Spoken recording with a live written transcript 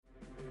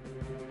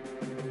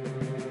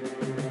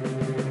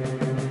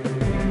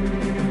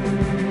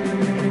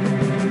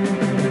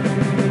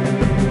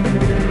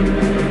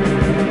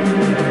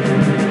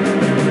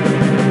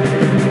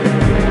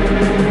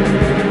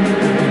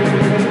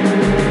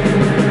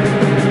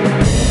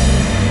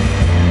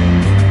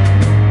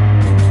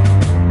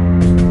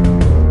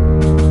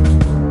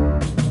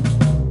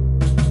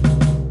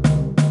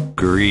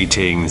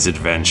Greetings,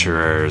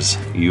 adventurers.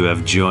 You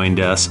have joined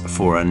us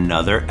for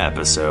another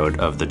episode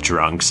of the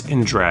Drunks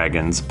and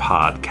Dragons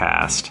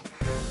podcast.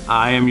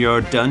 I am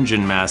your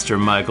dungeon master,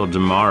 Michael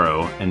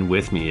Demaro, and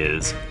with me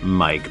is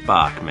Mike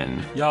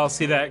Bachman. Y'all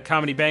see that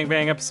Comedy Bang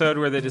Bang episode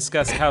where they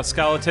discuss how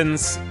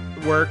skeletons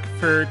work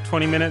for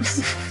 20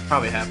 minutes?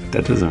 Probably happened.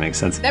 That doesn't make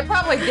sense. That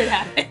probably did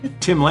happen.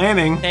 Tim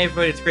Lanning. Hey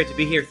everybody, it's great to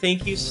be here.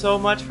 Thank you so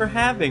much for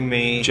having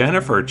me.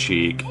 Jennifer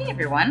Cheek. Hey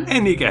everyone.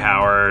 And Nika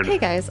Howard. Hey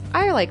guys,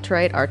 I like to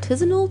write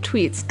artisanal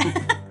tweets.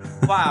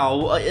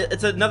 Wow,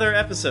 it's another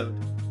episode.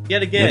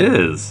 Yet again. It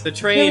is. The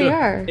train, Here we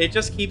are. it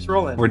just keeps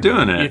rolling. We're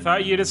doing You it.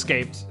 thought you'd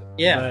escaped.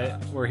 Yeah.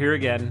 But we're here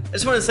again. I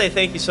just want to say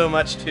thank you so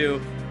much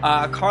to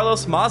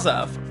Carlos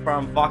Maza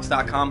from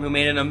Vox.com, who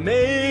made an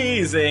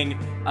amazing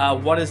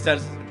What is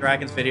Dungeons &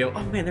 Dragons video.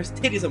 Oh man, there's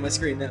titties on my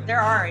screen now. There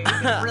are. You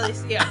can really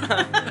see them.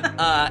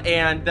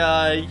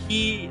 And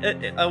he,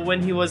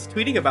 when he was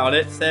tweeting about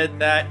it, said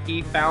that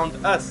he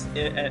found us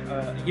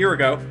a year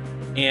ago,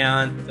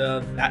 and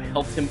that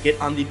helped him get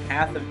on the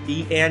path of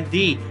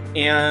D&D.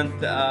 And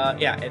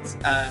yeah, it's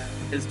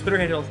his Twitter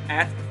handle is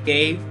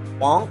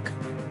 @gaywonk.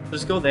 So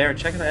just go there and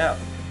check it out.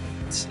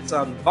 It's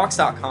on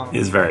Vox.com.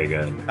 It's very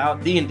good.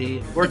 About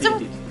D&D. It's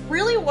a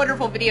really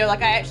wonderful video.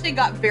 Like, I actually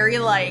got very,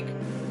 like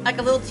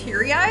a little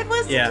teary-eyed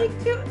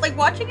listening to it, like,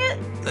 watching it.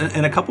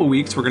 In a couple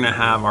weeks, we're going to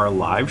have our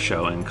live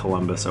show in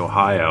Columbus,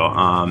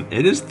 Ohio.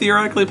 It is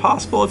theoretically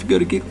possible if you go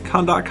to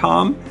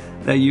geeklycon.com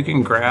that you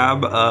can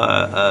grab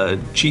a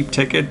cheap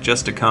ticket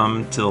just to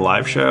come to the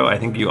live show. I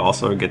think you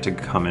also get to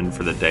come in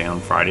for the day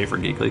on Friday for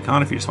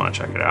GeeklyCon if you just want to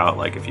check it out.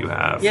 Like, if you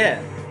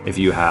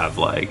have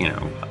like, you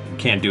know,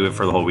 can't do it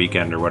for the whole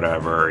weekend or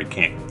whatever, or you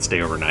can't stay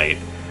overnight,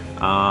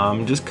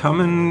 just come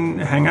and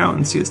hang out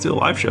and see us do a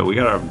live show. We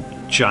got a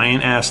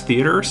giant ass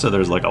theater, so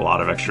there's like a lot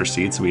of extra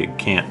seats. We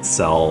can't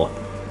sell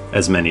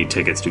as many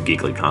tickets to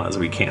GeeklyCon as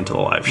we can to the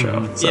live show.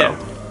 Mm-hmm. So Yeah.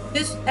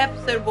 This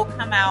episode will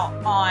come out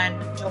on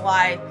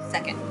July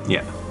 2nd.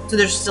 yeah. So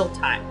there's still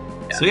time.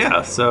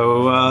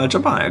 So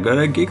jump on it. Go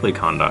to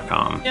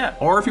geeklycon.com. Yeah.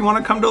 Or if you want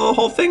to come to the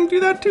whole thing, do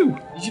that too.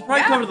 You should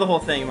probably come to the whole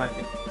thing, in my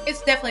opinion.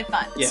 It's definitely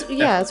fun.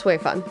 Yeah, It's way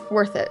fun.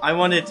 Worth it. I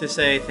wanted to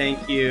say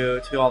thank you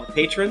to all the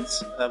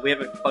patrons. We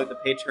haven't plugged the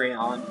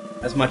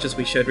Patreon as much as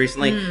we should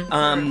recently.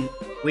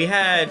 We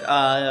had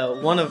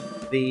one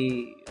of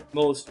the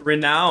most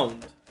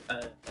renowned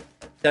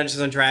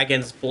Dungeons and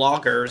Dragons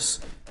bloggers,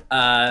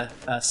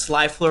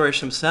 Sly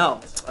Flourish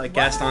himself, a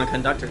guest on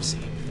Conductor Seat.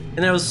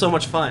 And it was so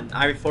much fun.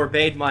 I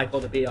forbade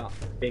Michael to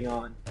being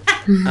on.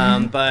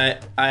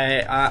 But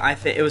I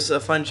think it was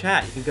a fun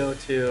chat. You can go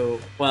to,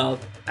 well,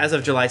 as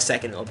of July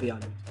 2nd, it'll be on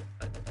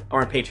YouTube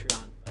or on Patreon. So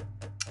I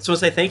want to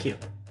say thank you.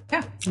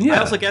 Yeah. I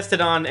also guested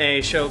on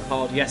a show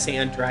called Yes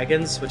and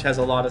Dragons, which has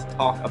a lot of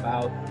talk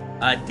about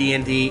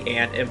D&D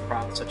and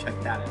improv, so check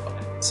that out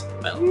as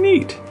well.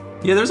 Neat.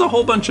 Yeah, there's a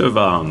whole bunch of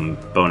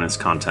bonus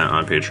content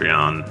on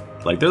Patreon.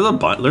 Like, there's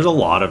a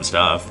lot of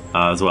stuff,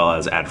 as well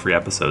as ad-free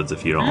episodes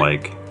if you don't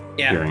like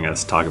hearing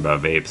us talk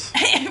about vapes.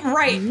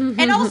 Right.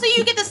 And also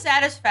you get the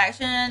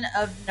satisfaction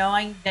of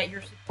knowing that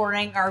you're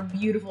supporting our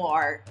beautiful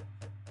art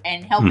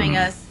and helping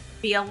us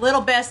be a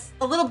little bit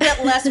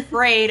less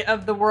afraid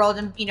of the world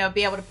and, you know,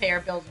 be able to pay our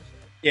bills and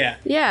shit.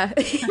 Yeah.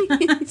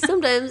 Yeah.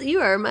 Sometimes you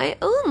are my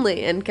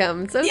only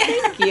income, so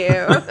thank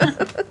you.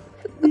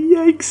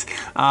 Yikes.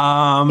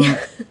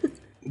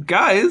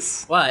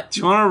 Guys. What? Do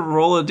you want to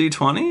roll a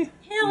d20?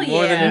 Hell yeah.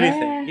 More than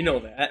anything. You know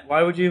that.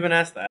 Why would you even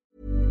ask that?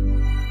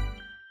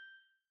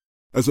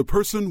 As a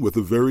person with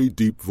a very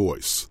deep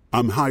voice,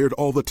 I'm hired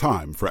all the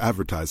time for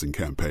advertising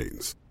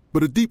campaigns.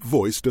 But a deep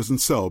voice doesn't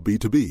sell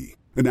B2B,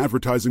 and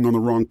advertising on the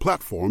wrong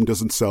platform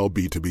doesn't sell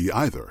B2B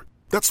either.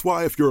 That's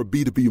why if you're a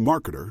B2B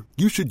marketer,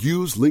 you should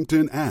use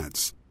LinkedIn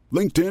ads.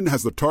 LinkedIn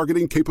has the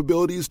targeting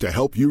capabilities to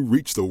help you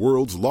reach the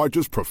world's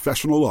largest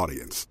professional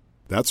audience.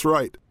 That's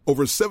right,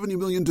 over 70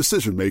 million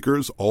decision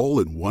makers all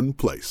in one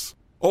place.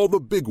 All the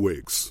big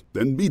wigs,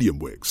 then medium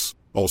wigs,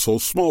 also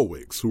small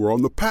wigs who are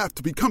on the path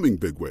to becoming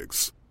big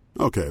wigs.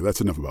 Okay,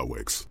 that's enough about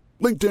wigs.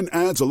 LinkedIn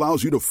ads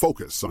allows you to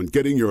focus on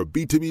getting your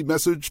B2B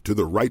message to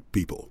the right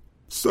people.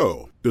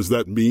 So, does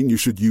that mean you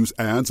should use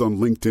ads on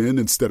LinkedIn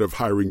instead of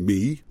hiring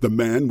me, the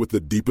man with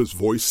the deepest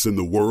voice in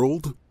the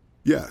world?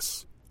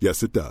 Yes.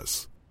 Yes, it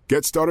does.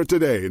 Get started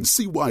today and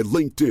see why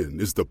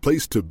LinkedIn is the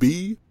place to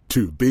be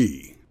to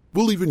be.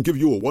 We'll even give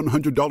you a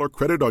 $100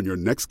 credit on your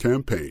next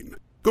campaign.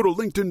 Go to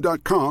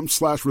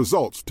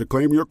linkedin.com/results to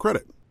claim your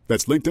credit.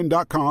 That's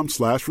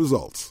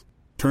linkedin.com/results.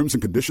 Terms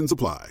and conditions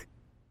apply.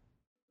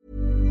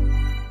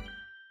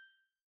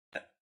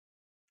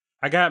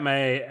 I got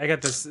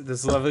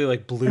this lovely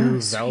like blue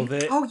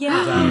velvet. Oh,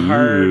 yeah. Die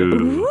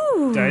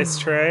Hard dice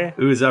tray.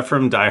 Ooh, is that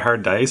from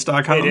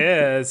dieharddice.com? It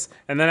is.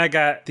 And then I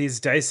got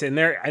these dice in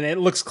there, and it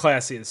looks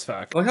classy as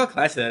fuck. Look how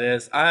classy that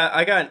is.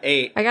 I got an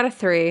 8. I got a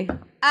 3.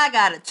 I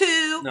got a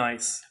 2.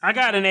 Nice. I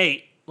got an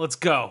 8. Let's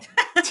go.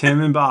 Tim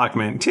and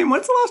Bachman. Tim,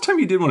 when's the last time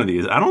you did one of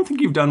these? I don't think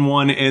you've done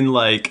one in,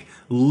 like,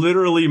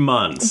 literally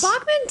months.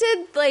 Bachman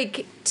did,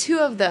 like, 2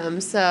 of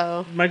them,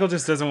 so... Michael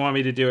just doesn't want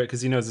me to do it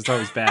because he knows it's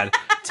always bad.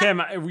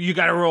 Tim, you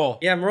got to roll.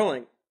 Yeah, I'm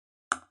rolling.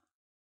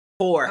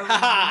 4. Oh,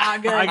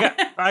 not good.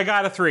 I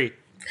got a 3.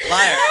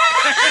 Liar.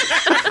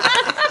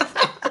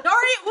 Darn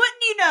it,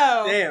 wouldn't you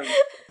know? Damn.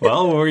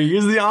 Well, we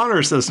use the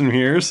honor system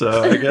here,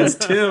 so I guess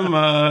Tim,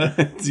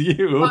 it's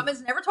you.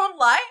 Woman's never told a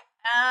lie,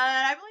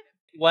 and I believe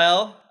it.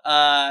 Well,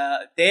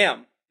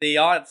 damn. The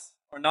odds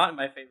are not in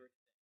my favor.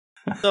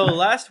 So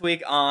last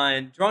week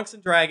on Drunks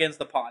and Dragons,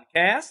 the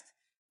podcast,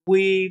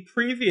 we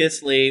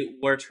previously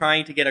were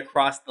trying to get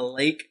across the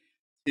lake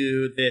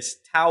to this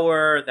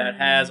tower that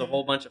has a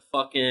whole bunch of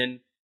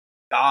fucking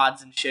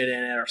gods and shit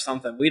in it or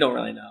something. We don't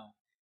really know.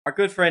 Our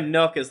good friend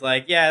Nook is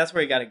like, yeah, that's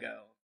where you gotta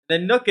go.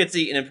 Then Nook gets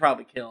eaten and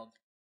probably killed.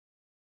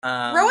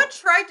 Rowan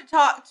tried to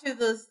talk to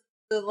the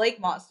lake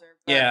monster,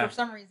 but for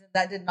some reason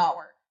that did not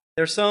work.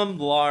 There's some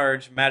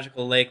large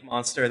magical lake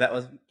monster that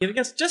was giving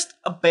us just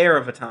a bear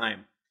of a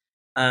time.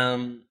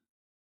 And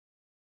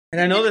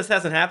I know this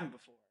hasn't happened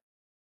before.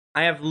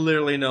 I have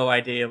literally no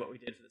idea what we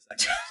did for the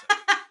second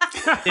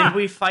episode. Did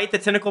we fight the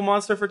tentacle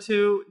monster for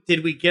 2?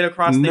 Did we get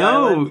across the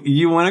island? No,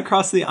 you went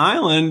across the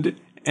island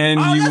and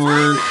you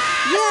were...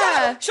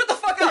 Yeah. Shut the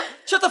fuck up!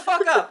 Shut the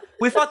fuck up!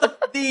 We fought the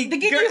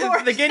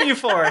Ginyu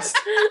Forest.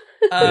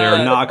 They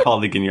are not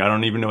called the Ginyu. I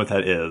don't even know what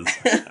that is.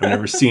 I've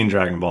never seen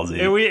Dragon Ball Z.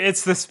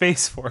 It's the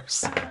Space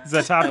Force. Is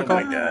that topical?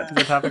 Oh my God. Is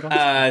that topical?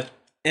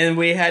 And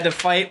we had to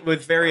fight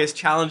with various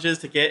challenges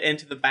to get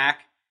into the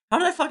back. How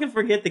did I fucking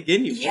forget the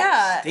Ginyu Force?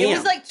 Yeah, Damn. it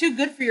was like too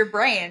good for your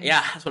brain.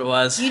 Yeah, that's what it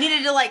was. You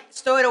needed to like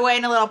stow it away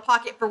in a little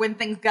pocket for when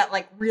things got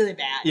like really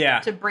bad. Yeah.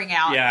 To bring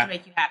out to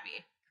make you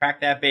happy. Crack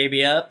that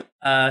baby up.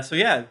 So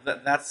yeah,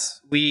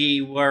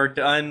 we were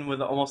done with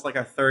almost like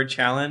our 3rd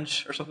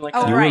challenge or something like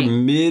that.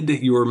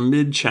 You were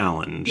mid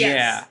challenge.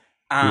 Yes.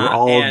 Yeah. We were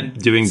all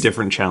doing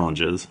different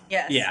challenges.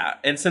 Yes. Yeah,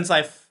 and since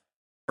I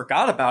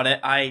forgot about it,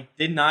 I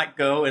did not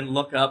go and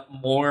look up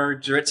more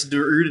Dritz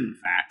Durden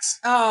facts.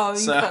 Oh, you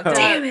fucked up.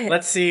 Damn it.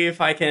 Let's see if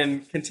I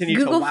can continue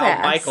Google to wow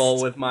fast.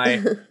 Michael with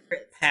my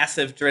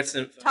passive Dritz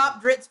info.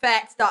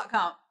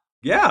 TopDritzFacts.com.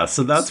 Yeah,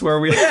 so that's where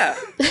we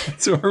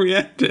that's where we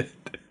ended.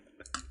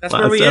 That's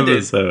where we ended.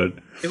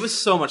 Episode. It was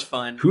so much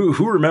fun. Who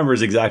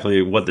remembers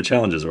exactly what the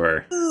challenges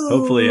were?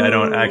 Hopefully I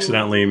don't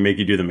accidentally make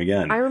you do them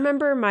again. I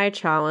remember my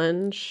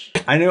challenge.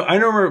 I know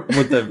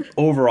what the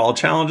overall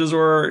challenges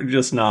were,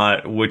 just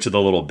not which of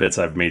the little bits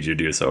I've made you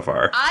do so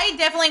far. I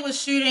definitely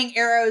was shooting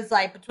arrows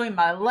like between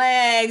my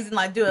legs and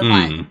like doing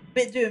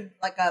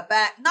like a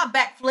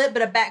back flip,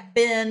 but a back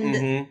bend.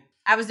 Mm-hmm.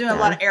 I was doing a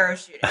lot of arrow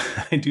shooting.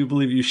 I do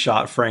believe you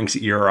shot Frank's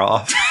ear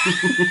off.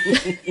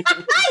 I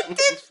did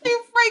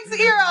shoot Frank's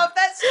ear off.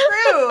 That's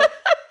true.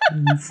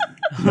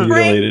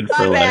 Mutilated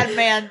Frank, for my life. bad,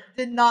 man.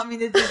 Did not mean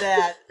to do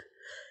that.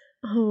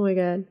 Oh my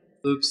god.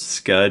 Oops.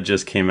 Scud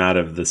just came out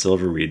of the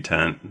Silverweed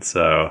tent,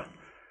 so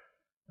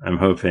I'm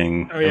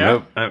hoping. Oh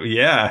yeah,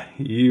 yeah.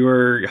 You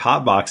were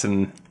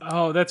hotboxing.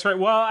 Oh, that's right.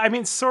 Well, I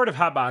mean, sort of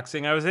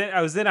hotboxing. I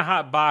was in a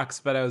hot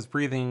box, but I was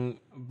breathing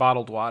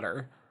bottled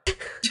water.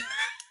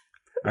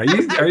 Are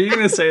you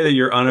going to say that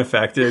you're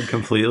unaffected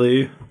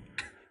completely?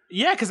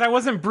 Yeah, because I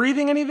wasn't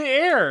breathing any of the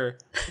air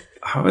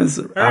or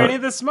any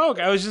of the smoke.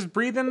 I was just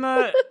breathing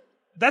the.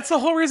 That's the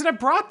whole reason I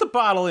brought the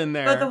bottle in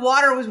there. But the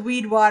water was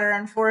weed water,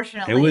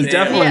 unfortunately. It was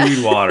definitely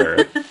weed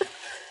water.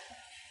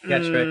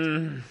 Got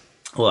tricked.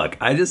 Look,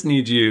 I just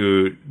need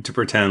you to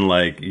pretend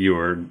like you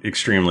were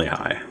extremely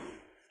high.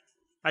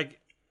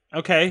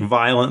 Okay.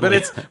 Violently. I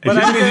just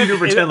need you to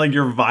pretend like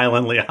you're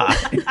violently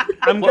high.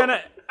 I'm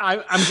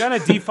gonna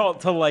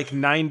default to like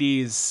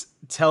 90s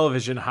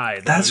television high.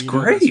 Though. That's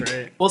great. This,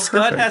 right? Well,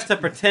 Scud has to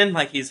pretend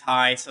like he's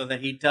high so that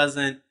he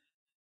doesn't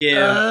give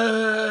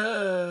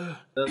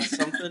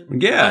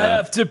something. Yeah. I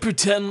have to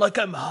pretend like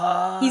I'm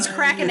high. He's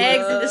cracking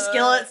eggs into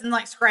skillets and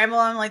like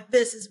scrambling them like,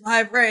 this is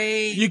my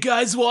brain. You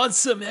guys want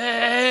some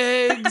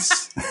eggs?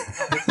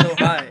 He's so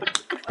high.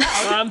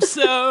 I'm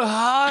so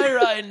high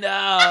right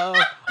now.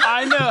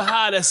 I know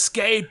how to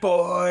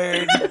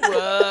skateboard.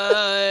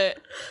 What?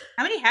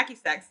 How many hacky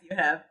sacks do you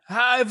have?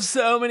 I have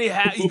so many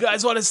You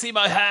guys want to see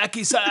my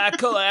hacky sack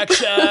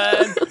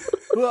collection?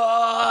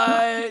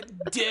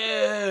 What?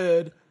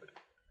 Dude.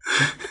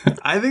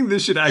 I think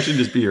this should actually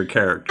just be your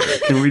character.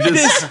 Can we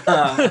just...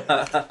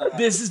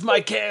 This is my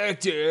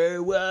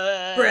character.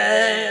 What?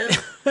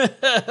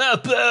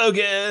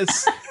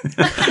 Bogus.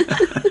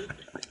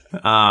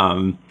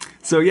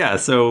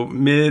 So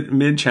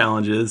mid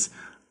challenges,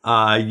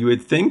 you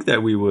would think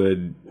that we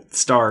would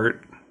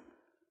start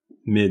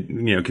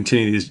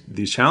continue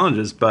these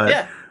challenges,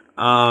 but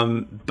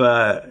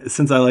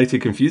since I like to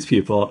confuse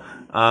people,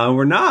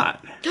 we're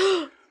not.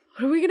 What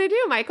are we gonna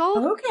do,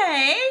 Michael?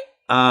 Okay.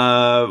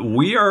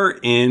 We are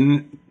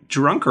in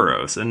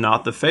Drunkeros and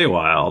not the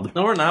Feywild.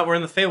 No, we're not. We're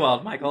in the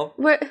Feywild, Michael.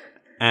 What?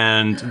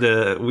 And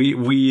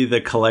we the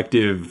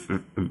collective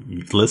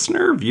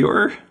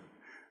viewer,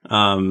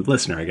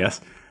 I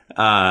guess.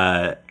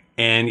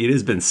 And it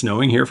has been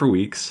snowing here for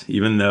weeks,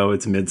 even though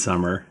it's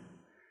midsummer.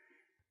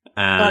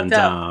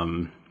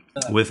 And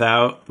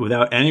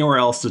without anywhere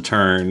else to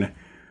turn,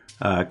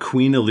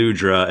 Queen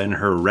Eludra and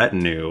her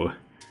retinue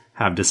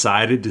have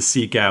decided to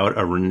seek out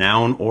a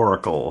renowned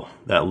oracle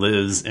that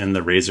lives in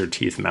the Razor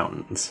Teeth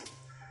Mountains.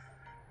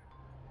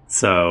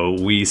 So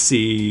we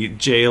see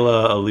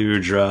Jayla,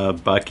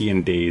 Aludra, Bucky,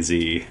 and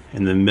Daisy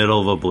in the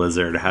middle of a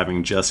blizzard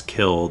having just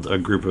killed a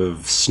group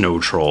of snow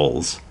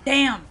trolls.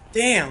 Damn.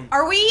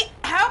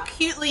 How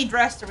cutely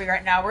dressed are we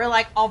right now? We're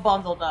like all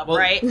bundled up,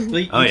 right?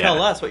 You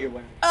tell us what you're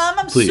wearing.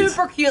 I'm Please.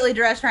 super cutely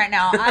dressed right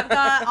now. I've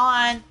got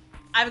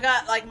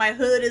like my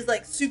hood is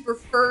like super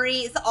furry.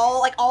 It's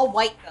all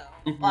white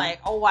though. Mm-hmm.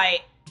 Like all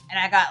white. And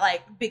I got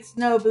like big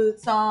snow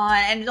boots on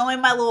and only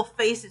my little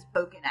face is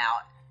poking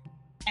out.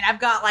 And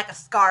I've got like a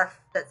scarf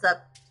that's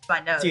up to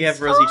my nose. Do you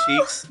have rosy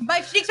cheeks?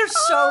 My cheeks are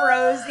so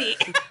rosy.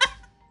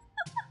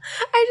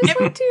 I just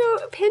want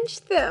to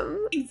pinch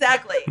them.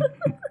 Exactly.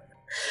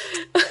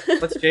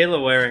 What's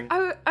Jayla wearing?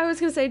 I was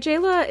gonna say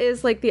Jayla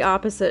is like the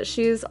opposite.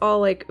 She's all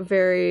like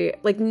very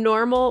like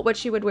normal, what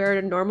she would wear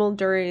normal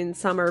during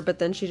summer, but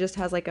then she just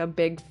has like a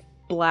big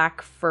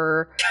black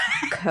fur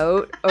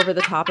coat over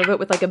the top of it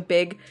with like a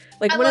big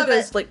like one of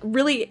those like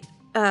really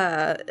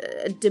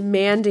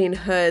demanding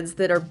hoods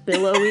that are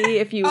billowy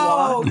if you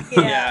walk.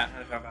 Yeah.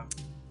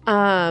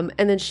 And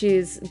then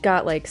she's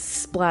got like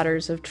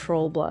splatters of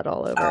troll blood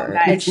all over. Oh,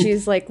 nice. And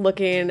she's like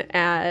looking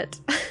at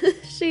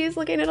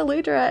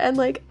Aludra and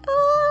like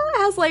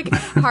has like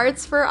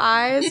hearts for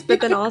eyes, but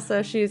then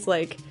also she's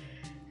like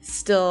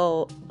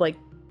still like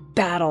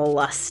battle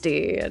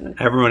lusty and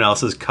Everyone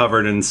else is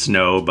covered in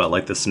snow, but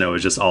like the snow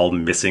is just all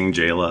missing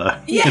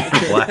Jayla. Yeah.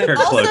 Her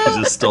cloak is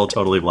just still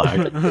totally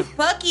black.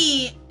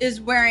 Bucky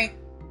is wearing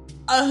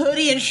a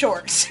hoodie and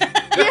shorts.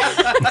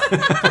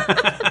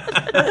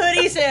 The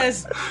hoodie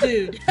says,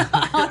 dude.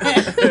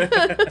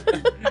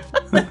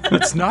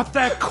 It's not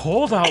that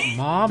cold out,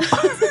 Mom.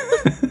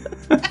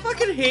 I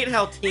fucking hate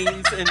how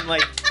teens and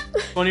like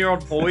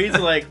 20-year-old boys are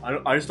like,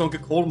 I just don't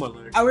get cold in my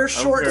legs. I wear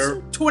shorts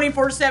care.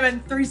 24/7,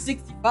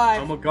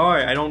 365. I'm a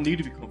guy. I don't need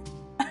to be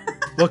comfortable.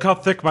 Look how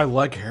thick my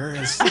leg hair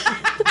is.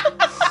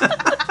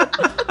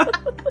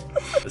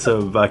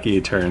 So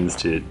Bucky turns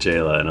to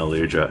Jayla and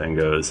Aludra and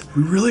goes,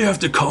 "We really have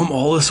to come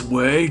all this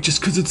way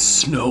just because it's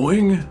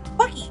snowing?"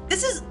 Bucky,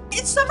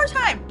 it's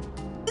summertime.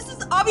 This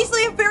is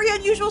obviously a very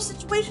unusual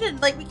situation.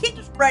 Like, we can't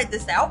just ride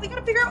this out. We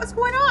gotta figure out what's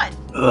going on.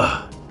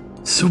 Ugh,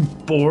 so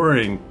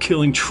boring,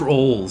 killing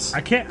trolls.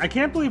 I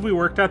can't believe we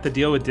worked out the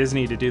deal with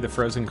Disney to do the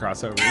Frozen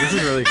crossover. This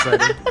is really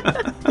exciting.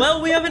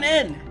 Well, we have an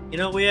end. You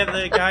know, we have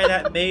the guy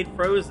that made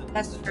Frozen.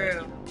 That's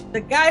true.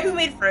 The guy who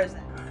made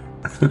Frozen.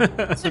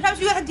 Sometimes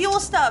you gotta deal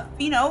with stuff,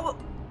 you know.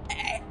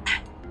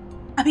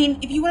 I mean,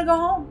 if you want to go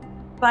home,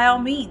 by all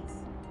means.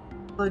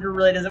 Luda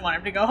really doesn't want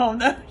him to go home,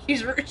 though.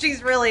 She's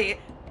really,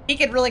 he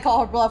could really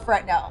call her bluff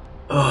right now.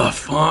 Ugh,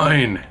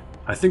 fine.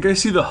 I think I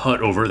see the hut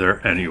over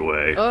there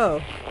anyway.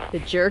 oh, the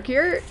jerk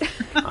yurt.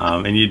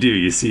 And you do.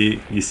 You see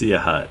a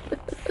hut.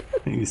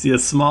 You see a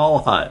small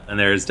hut, and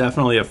there's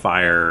definitely a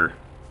fire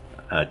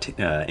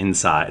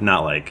inside.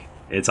 Not like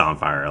it's on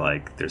fire.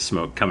 Like there's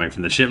smoke coming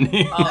from the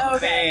chimney. Oh,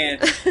 man.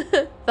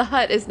 The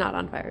hut is not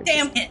on fire.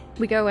 Damn it.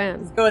 We go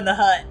in. Go in the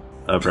hut.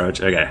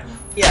 Approach. Okay.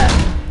 Yeah.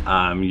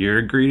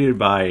 You're greeted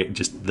by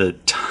just the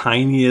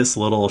tiniest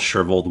little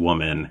shriveled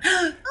woman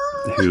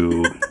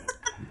who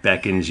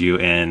beckons you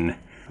in,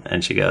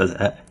 and she goes,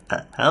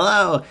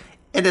 "Hello,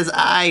 it is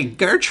I,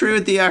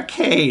 Gertrude the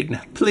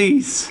Arcade.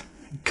 Please,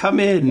 come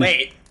in."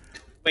 Wait,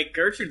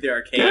 Gertrude the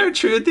Arcade?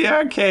 Gertrude the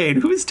Arcade,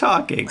 who's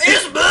talking?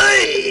 It's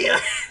me!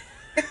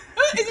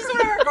 Is this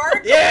one of our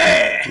guards?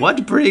 Yeah!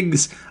 What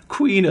brings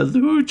Queen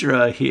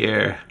Aludra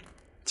here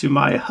to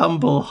my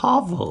humble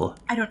hovel?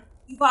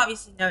 You've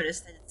obviously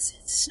noticed that it's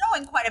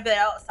snowing quite a bit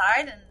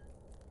outside, and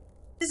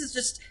this is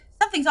just,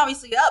 something's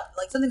obviously up,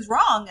 like something's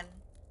wrong, and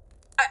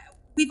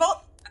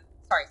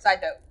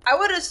side note, I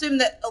would assume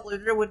that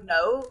Aludra would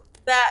know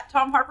that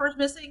Tom Harper is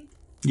missing.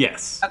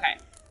 Yes. Okay.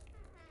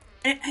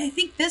 And I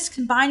think this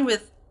combined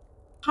with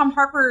Tom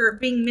Harper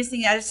being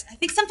missing, I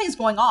think something's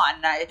going on,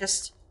 and I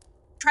just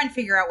trying to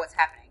figure out what's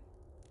happening.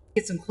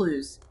 Get some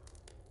clues.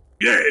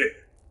 Yeah.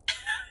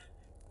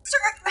 Sir,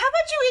 how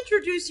about you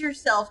introduce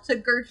yourself to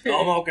Gertrude?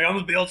 I'm okay, I'm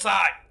gonna be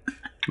outside.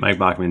 Mike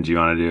Bachman, do you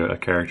want to do a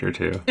character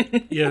too?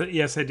 Yeah,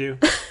 yes, I do.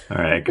 All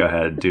right, go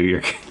ahead. Do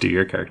your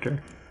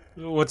character.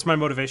 What's my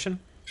motivation?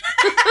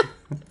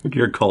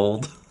 You're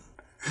cold.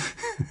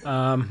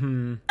 But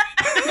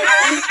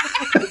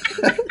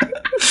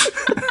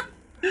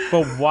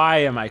why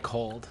am I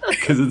cold?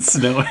 Because it's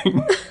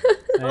snowing.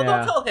 Well,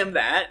 don't tell him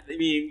that. I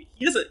mean,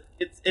 he doesn't.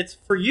 It's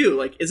for you.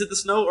 Like, is it the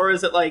snow or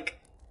is it like,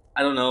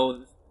 I don't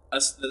know.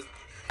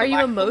 Are you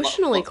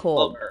emotionally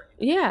cold?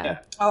 Yeah.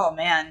 Oh,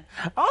 man.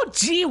 Oh,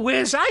 gee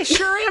whiz, I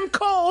sure am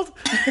cold.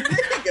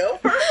 Go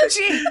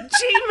Gee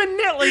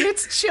Manilli,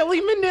 it's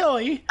Chili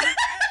Manilli.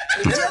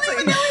 That's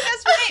her name.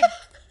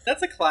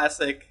 That's a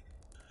classic.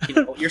 You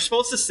know, you're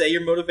supposed to say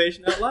your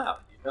motivation out loud.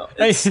 You know,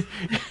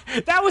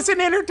 That was an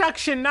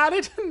introduction, not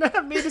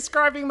me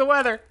describing the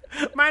weather.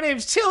 My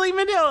name's Chili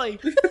Manilli.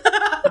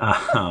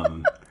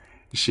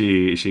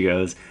 She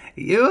goes,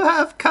 "You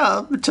have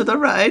come to the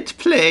right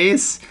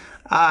place.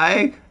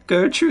 I,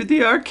 Gertrude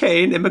the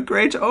Arcane, am a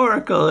great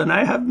oracle, and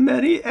I have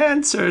many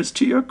answers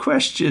to your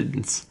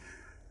questions.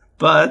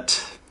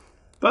 But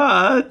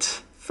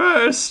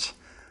first,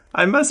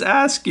 I must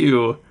ask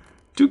you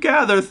to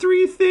gather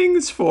 3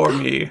 things for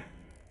me.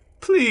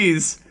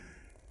 Please,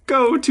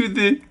 go to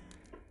the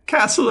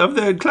castle of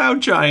the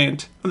Cloud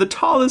Giant, on the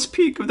tallest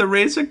peak of the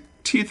Razor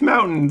Teeth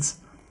Mountains,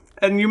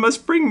 and you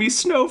must bring me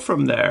snow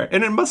from there,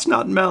 and it must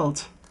not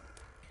melt.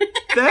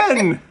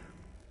 Then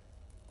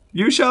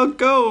you shall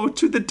go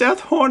to the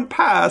Deathhorn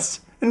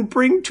Pass and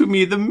bring to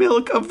me the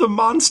milk of the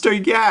monster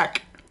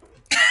yak.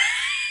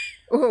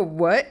 Oh,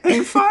 what?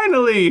 And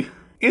finally,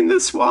 in the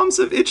swamps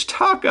of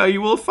Ichtaka,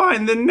 you will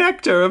find the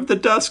nectar of the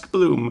Dusk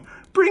Bloom.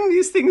 Bring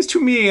these things to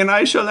me, and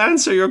I shall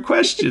answer your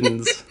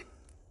questions.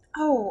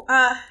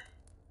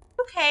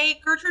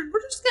 Okay, Gertrude,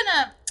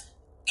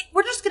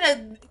 we're just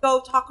gonna go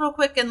talk real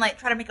quick and like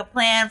try to make a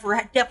plan for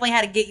definitely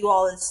how to get you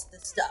all this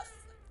stuff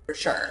for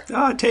sure.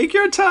 Take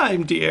your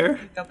time, dear.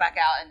 Go back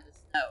out into the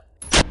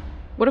snow.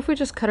 What if we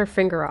just cut her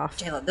finger off?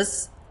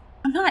 Jayla,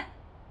 I'm not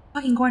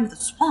fucking going to the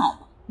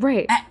swamp,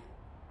 Right.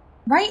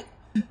 right?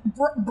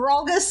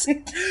 Bralgus?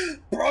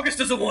 Brogus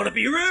doesn't want to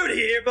be rude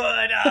here,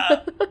 but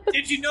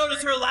did you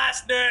notice her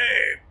last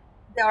name?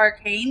 The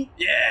Arcane?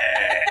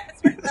 Yeah.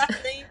 That's her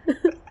last name.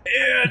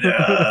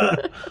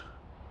 And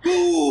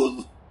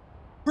who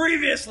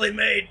previously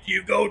made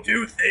you go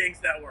do things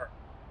that were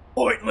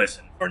pointless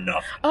and for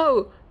nothing?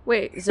 Oh,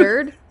 wait,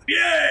 Zerd?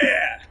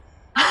 Yeah.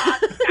 God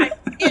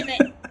damn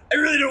it. I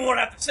really don't want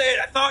to have to say it.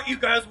 I thought you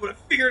guys would have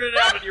figured it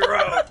out on your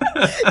own.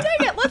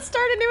 Dang it, let's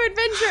start a new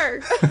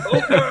adventure.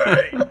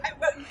 Okay.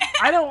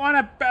 I don't want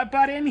to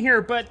butt in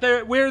here,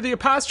 but where the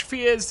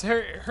apostrophe is,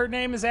 her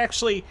name is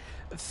actually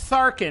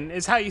Tharkin,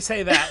 is how you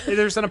say that.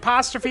 There's an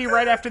apostrophe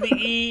right after the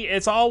E.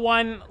 It's all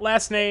one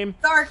last name.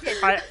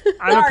 Tharkin.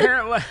 I'm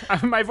apparently,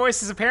 my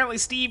voice is apparently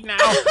Steve now.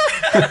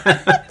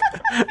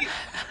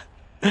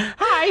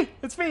 Hi,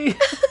 it's me.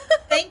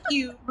 Thank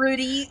you,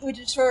 Rudy, which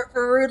is short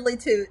for Rudely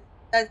Toot.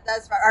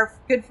 That's our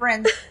good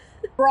friends,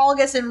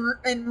 Bralgus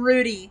and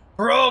Rudy.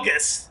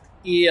 Brogus.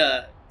 He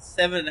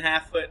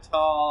 7.5 foot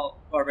tall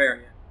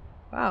barbarian.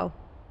 Wow.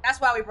 That's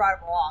why we brought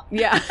him along.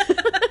 Yeah.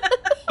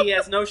 He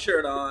has no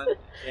shirt on.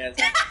 He has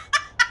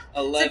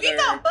a leather. So if you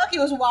thought Bucky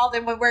was wild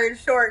and was wearing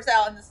shorts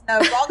out in the snow,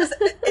 Bralgus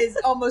is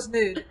almost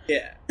nude.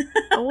 Yeah.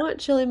 I want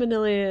Chili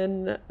Manili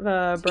and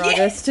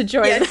Bragas to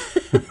join. Yes.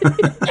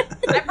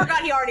 I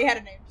forgot he already had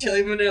a name.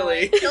 Chili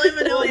Manili. Chili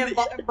Manili and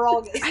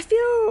Bralgus.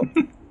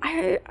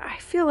 I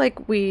feel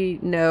like we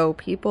know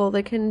people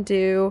that can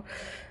do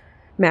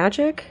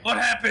magic. What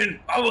happened?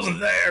 I wasn't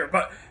there,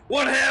 but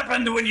what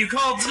happened when you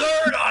called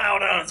Zerd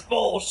out on his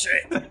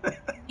bullshit?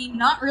 I mean,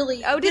 not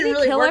really. Oh, did didn't he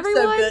really kill work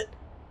everyone? So good.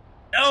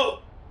 No.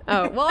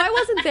 Oh, well, I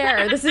wasn't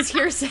there. This is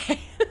hearsay.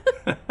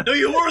 No,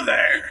 you were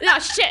there. No,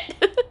 shit.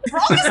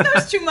 Bralgus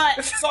knows too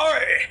much.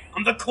 Sorry.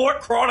 I'm the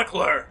court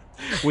chronicler.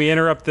 We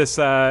interrupt this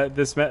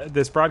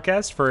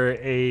broadcast for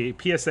a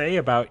PSA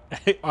about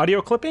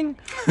audio clipping.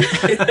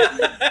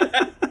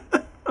 My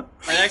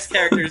next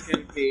character is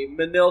going to be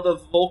Manilda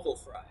Vocal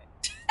Fry.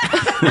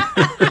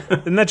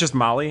 Isn't that just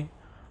Molly?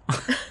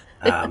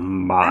 I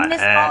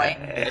miss Molly.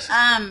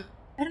 I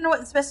don't know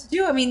what's best to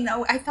do. I mean,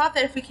 I thought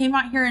that if we came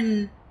out here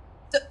and...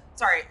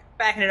 sorry,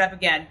 backing it up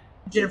again.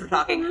 Jennifer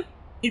talking.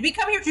 Did we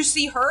come here to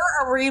see her,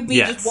 or were we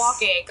just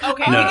walking?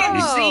 Okay, No. we came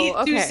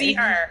to see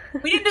her.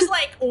 We didn't just,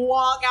 like,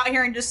 walk out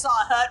here and just saw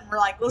a hut, and we're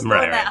like, let's go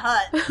in that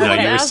hut. No,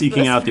 you were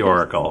seeking out the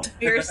Oracle.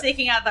 We were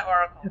seeking out the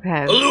Oracle.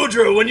 Okay.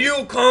 Aludra, when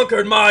you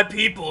conquered my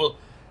people,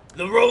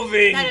 the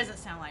roving... That doesn't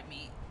sound like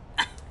me.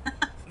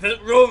 The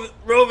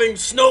roving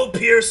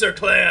Snowpiercer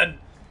clan,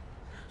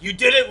 you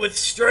did it with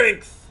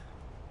strength.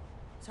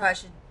 So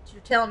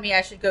you're telling me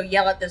I should go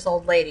yell at this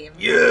old lady and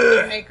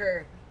Yeah. make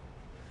her...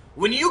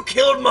 When you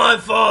killed my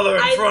father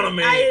in front of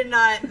me, I did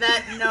not.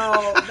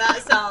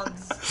 That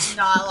sounds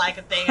not like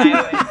a thing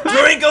I would.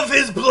 drink of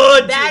his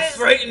blood That to is-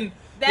 frighten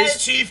that his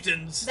is-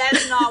 chieftains. That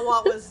is not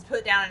what was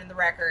put down in the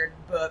record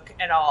book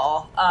at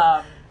all.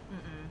 I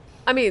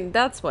mean,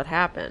 that's what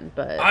happened,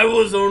 but I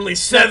was only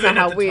 7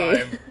 how at the we-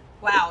 time.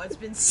 Wow, it's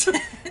been...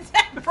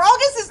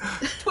 Bralgus is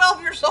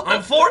 12 years old.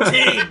 I'm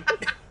 14.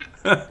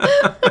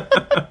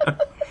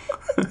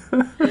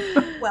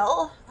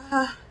 Well,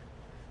 I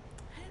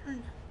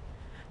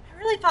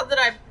really thought that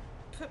I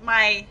put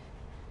my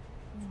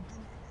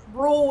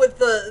rule with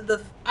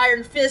the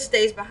Iron Fist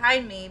stays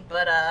behind me,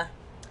 but I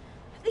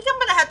think I'm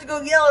gonna have to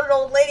go yell at an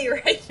old lady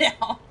right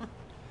now.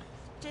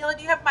 Jayla,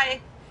 do you have my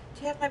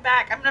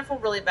back? I'm gonna feel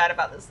really bad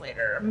about this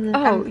later.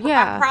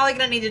 yeah. I'm probably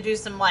gonna need to do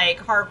some like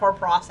hardcore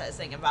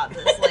processing about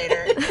this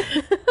later.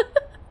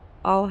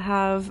 I'll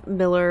have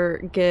Miller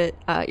get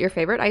your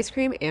favorite ice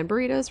cream and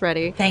burritos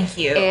ready. Thank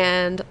you.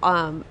 And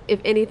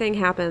if anything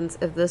happens,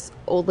 if this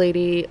old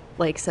lady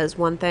like says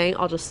one thing,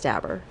 I'll just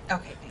stab her.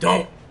 Okay.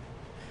 Don't.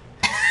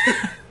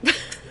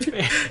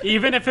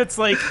 Even if it's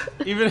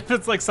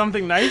like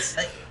something nice.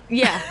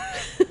 Yeah.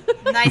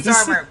 Nice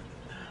armor.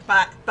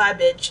 Bye,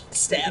 bitch.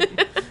 Stab.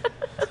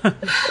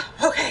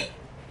 Okay.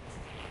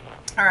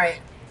 All right.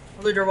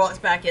 Ludra walks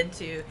back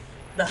into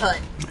the hut.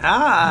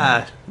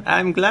 Ah,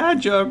 I'm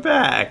glad you're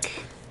back.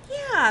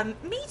 Yeah,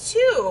 me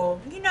too.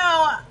 You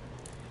know,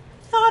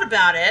 thought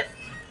about it.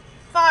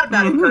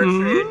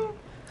 Gertrude.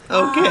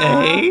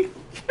 Okay.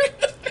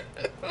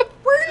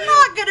 We're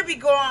not gonna be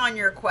going on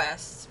your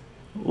quest.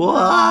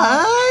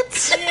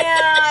 What?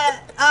 Yeah.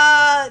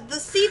 The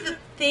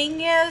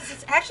thing is,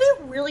 it's actually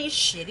really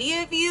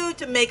shitty of you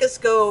to make us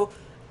go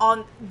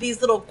on these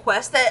little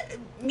quests that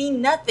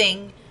mean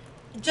nothing,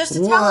 just to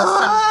tell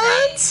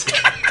us something.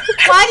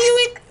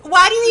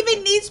 Why do you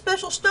even need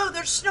special snow?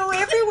 There's snow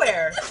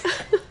everywhere.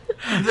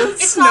 The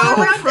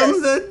snow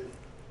from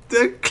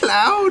the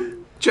cloud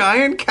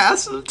giant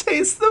castle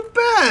tastes the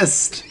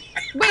best.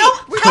 Wait,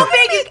 we're gonna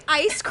make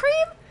ice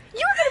cream? You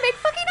were gonna make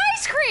fucking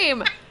ice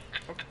cream!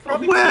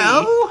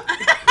 Well,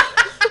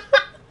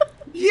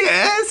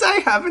 yes, I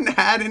haven't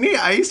had any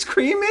ice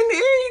cream in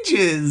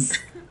ages.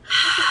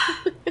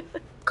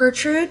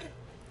 Gertrude,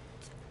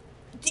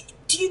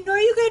 do you know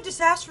you could just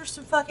ask for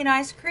some fucking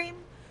ice cream?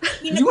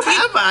 You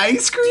have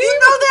ice cream? Do you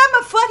know that I'm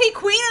a fucking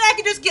queen and I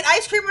can just get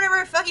ice cream whenever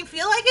I fucking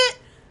feel like it?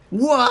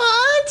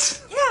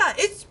 What? Yeah,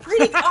 it's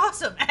pretty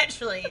awesome,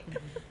 actually.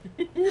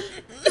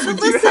 So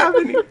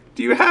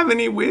Do you have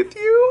any with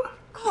you?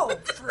 Oh,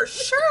 for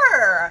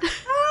sure.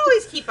 I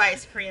always keep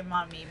ice cream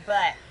on me,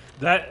 but...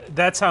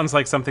 That sounds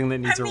like something that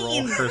needs a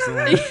roll,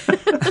 personally.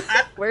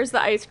 Where's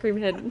the ice cream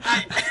hidden?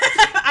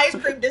 Ice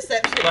cream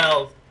deception.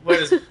 Well, where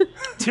does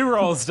 2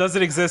 rolls. Does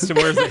it exist and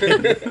where's it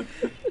hidden?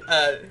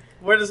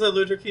 where does the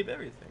loser keep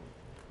everything?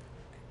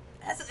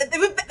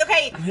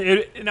 Okay.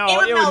 It would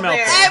melt there.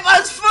 there. Hey, but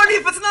it's funny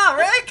if it's not,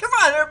 right? Come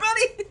on,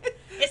 everybody.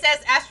 It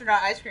says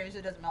astronaut ice cream, so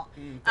it doesn't melt.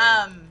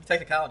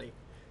 Technicality.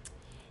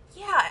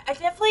 Yeah, I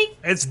definitely...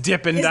 It's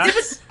Dippin' It's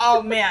Dots.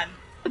 oh, man.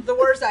 The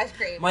worst ice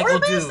cream. Or the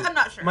best, I'm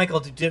not sure.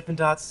 Michael, do Dippin'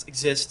 Dots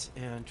exist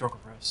in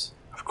Drunken Bros?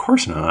 Of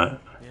course not.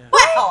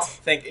 Wow.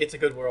 Think it's a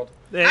good world.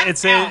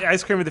 It's a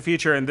ice cream of the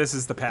future, and this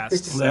is the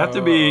past. They have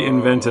to be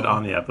invented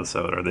on the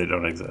episode, or they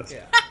don't exist.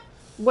 Yeah.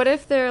 What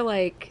if they're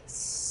like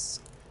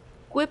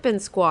squip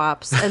and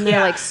squaps and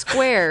they're like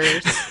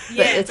squares,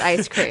 but it's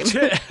ice cream?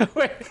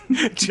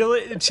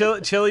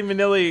 Chili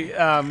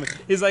Manili,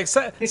 he's like,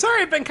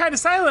 sorry, I've been kind of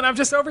silent. I'm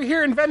just over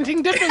here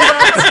inventing Dippin'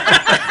 Dots.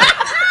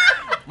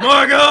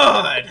 My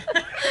God!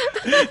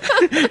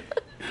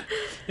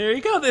 Here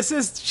you go. This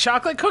is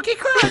chocolate cookie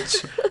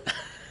crunch.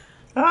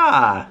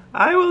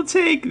 I will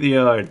take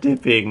your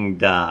dipping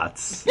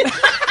dots.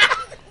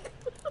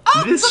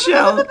 This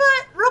shell.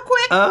 Real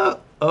quick.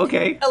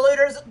 Okay.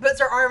 Eluder puts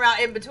her arm out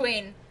in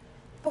between.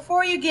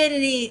 Before you get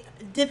any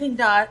dipping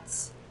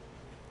dots,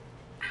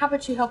 how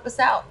about you help us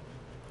out?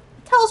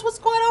 Tell us what's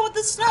going on with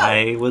the snow.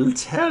 I will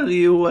tell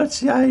you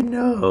what I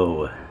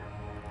know.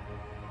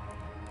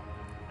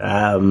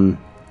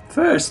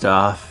 First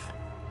off,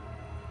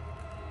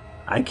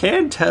 I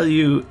can't tell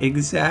you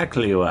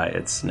exactly why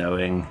it's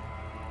snowing,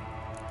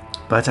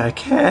 but I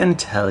can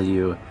tell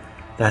you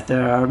that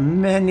there are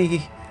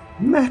many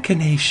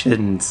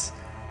machinations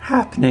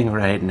happening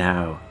right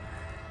now.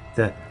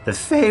 The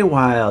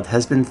Feywild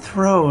has been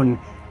thrown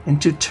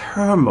into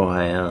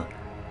turmoil,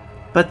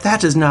 but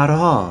that is not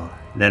all.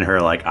 Then her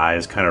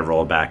eyes kind of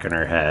roll back in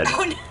her head.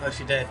 Oh, no. Oh,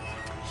 she did.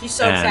 She's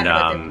so excited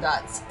about dipping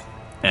dots.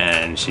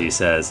 And she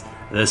says,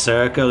 "The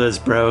circle is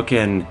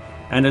broken,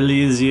 and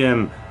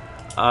Elysium,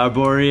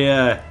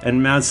 Arborea,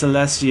 and Mount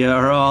Celestia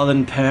are all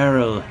in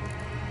peril.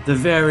 The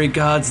very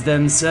gods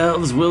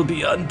themselves will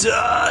be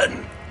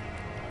undone."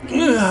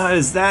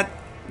 Is that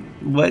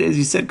what is?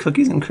 You said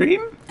cookies and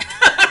cream?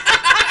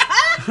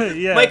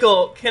 Yeah.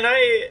 Michael, can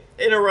I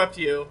interrupt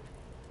you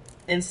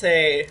and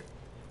say,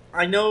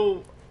 I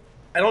don't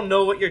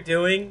know what you're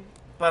doing,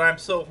 but I'm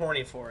so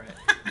horny for it.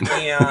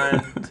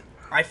 And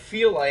I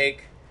feel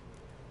like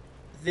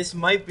this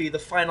might be the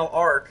final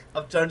arc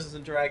of Dungeons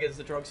 & Dragons,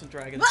 the Drunks &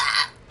 Dragons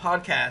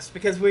podcast,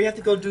 because we have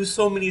to go do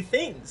so many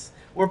things.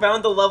 We're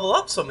bound to level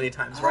up so many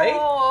times, right?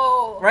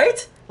 Oh.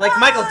 Right?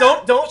 Michael,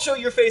 don't show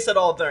your face at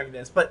all during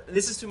this, but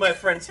this is to my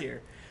friends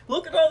here.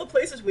 Look at all the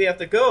places we have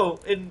to go,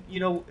 and,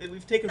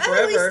 we've taken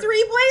forever. At least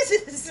 3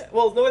 places.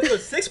 Well, no, I think it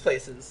was 6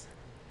 places.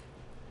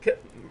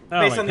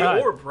 Based on God.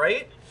 the orb,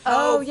 right?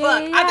 Oh, yeah,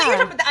 fuck. yeah. I thought you were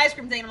talking about the ice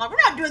cream thing. I'm like,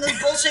 we're not doing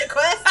this bullshit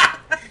quest.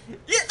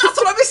 Yeah, that's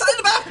what I'm excited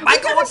about.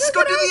 Michael wants to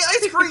go do the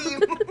ice cream.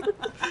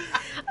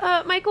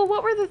 Michael,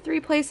 what were the 3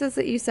 places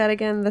that you said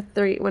again? The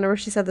 3, whenever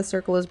she said the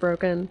circle is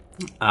broken.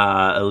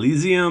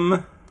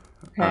 Elysium,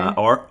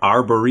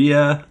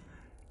 Arborea,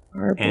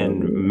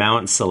 and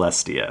Mount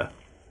Celestia.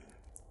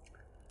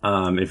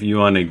 If you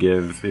want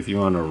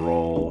to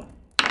roll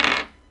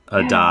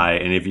a die,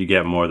 and if you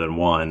get more than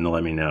 1,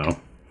 let me know.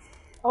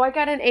 Oh, I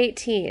got an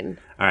 18.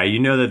 All right, you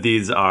know that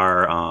these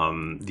are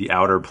the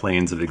outer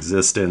planes of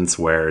existence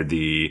where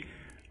the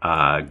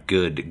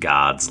good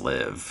gods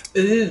live.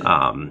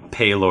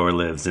 Pelor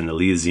lives in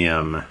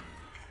Elysium.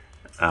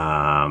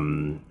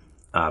 Bahamut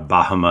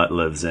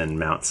lives in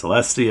Mount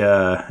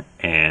Celestia,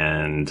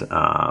 and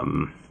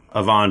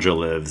Avandra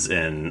lives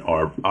in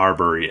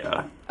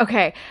Arborea.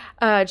 Okay,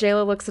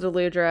 Jayla looks at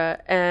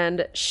Eludra,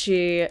 and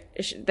she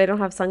they don't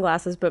have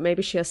sunglasses, but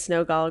maybe she has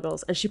snow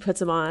goggles, and she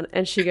puts them on,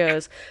 and she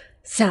goes,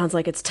 "Sounds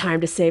like it's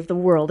time to save the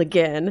world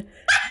again."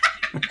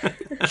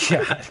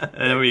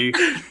 And we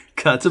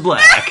cut to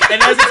black.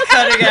 And as it's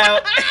cutting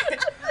out,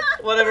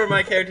 whatever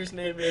my character's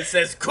name is,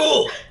 says,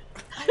 cool!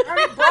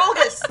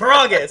 Brogus.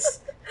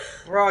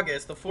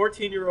 Brogus, the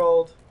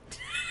 14-year-old.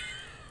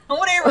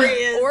 Whatever he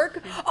is.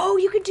 Orc. Oh,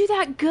 you could do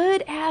that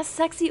good ass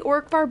sexy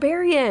orc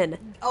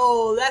barbarian.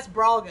 Oh, that's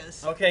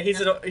Brogus. Okay, he's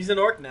an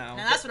orc now. And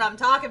that's what I'm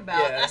talking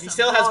about. Yeah, That's he some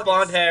still has Brogus.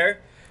 blonde hair.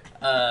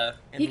 And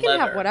He can leather.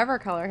 have whatever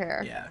color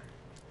hair. Yeah.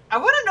 I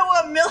want to know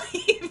what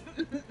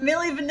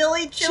Millie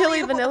Vanilli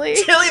Chili Vanilli.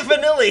 Chili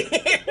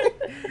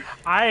Vanilli.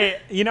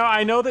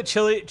 I know that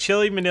Chili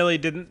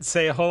Manilli didn't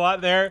say a whole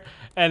lot there,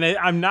 and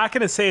I'm not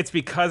going to say it's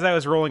because I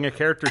was rolling a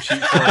character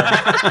sheet for him.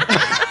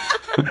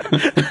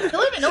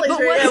 Chili Vanilli's But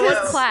very what's his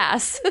good.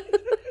 class?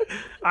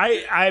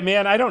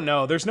 I don't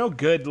know. There's no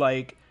good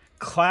like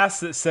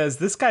class that says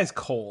this guy's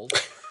cold.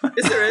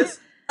 Yes, there is.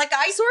 Like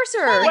ice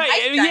Sorcerer. Like Wait,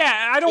 ice giant.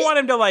 yeah, I don't want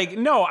him to like.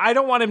 No, I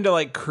don't want him to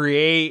like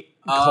create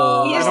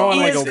cold. He I is- don't want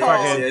he him to is go cold.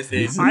 fucking.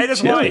 Yes. I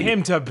just want chilly.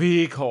 him to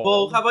be cold.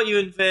 Well, how about you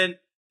invent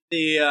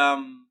the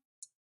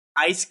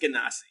ice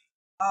ganassi?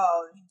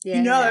 Oh, Yeah.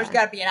 you know there's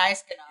got to be an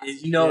ice canal.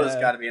 You know Yeah. there's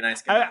got to be an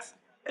ice ganassi.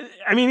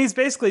 I mean, he's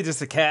basically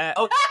just a cat.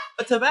 Oh,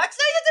 a tabaxi?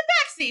 It's a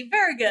backseat.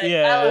 Very good.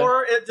 Yeah.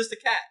 Or just a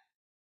cat.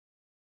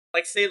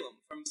 Like Salem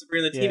from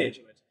Sabrina the Yeah. Teenage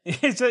Witch.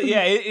 It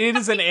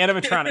is an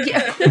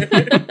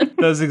animatronic.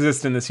 Those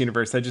exist in this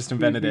universe. I just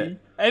invented it.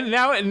 And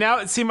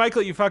now, see,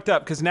 Michael, you fucked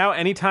up because now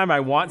anytime I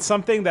want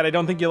something that I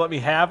don't think you'll let me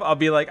have, I'll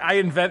be like, I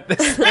invent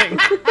this thing.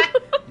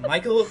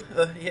 Michael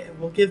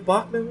will give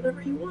Bachman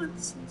whatever he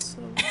wants. So.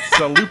 It's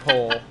a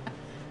loophole.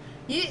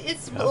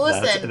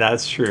 Listen.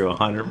 That's true,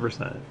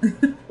 100%.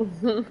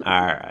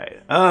 All right.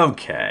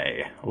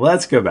 Okay.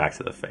 Let's go back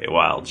to the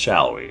Feywild,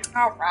 shall we?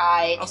 All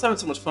right. I was having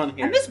so much fun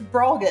here. I miss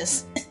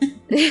Brogus.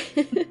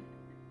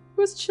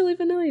 What's Chili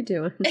Vanilli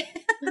doing?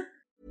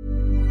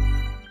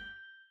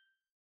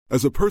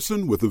 As a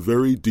person with a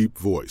very deep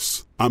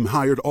voice, I'm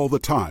hired all the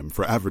time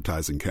for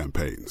advertising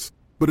campaigns.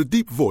 But a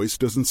deep voice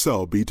doesn't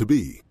sell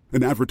B2B,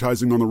 and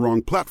advertising on the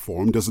wrong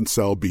platform doesn't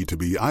sell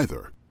B2B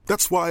either.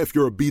 That's why if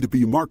you're a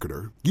B2B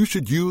marketer, you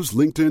should use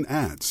LinkedIn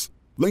ads.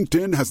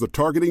 LinkedIn has the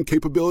targeting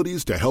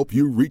capabilities to help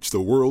you reach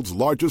the world's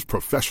largest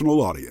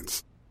professional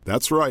audience.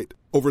 That's right,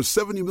 over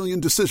 70 million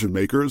decision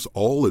makers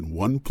all in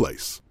one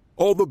place.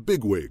 All the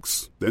big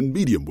wigs, then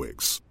medium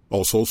wigs,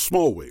 also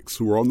small wigs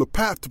who are on the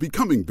path to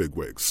becoming big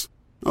wigs.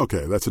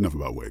 Okay, that's enough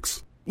about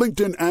wigs.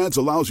 LinkedIn ads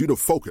allows you to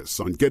focus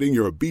on getting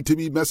your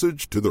B2B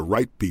message to the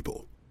right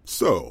people.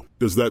 So,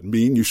 does that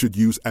mean you should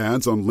use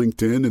ads on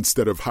LinkedIn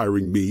instead of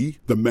hiring me,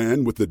 the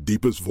man with the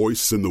deepest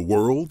voice in the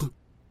world?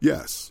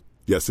 Yes.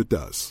 Yes, it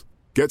does.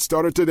 Get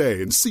started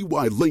today and see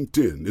why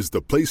LinkedIn is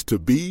the place to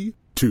be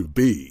to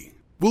be.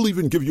 We'll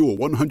even give you a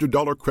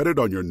 $100 credit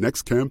on your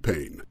next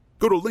campaign.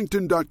 Go to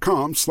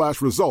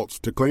linkedin.com/results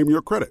to claim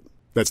your credit.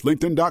 That's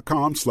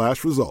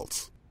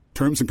linkedin.com/results.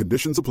 Terms and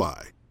conditions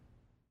apply.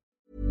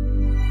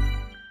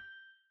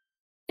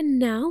 And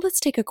now let's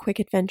take a quick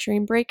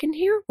adventuring break and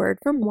hear a word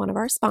from one of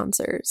our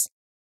sponsors.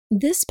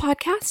 This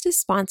podcast is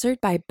sponsored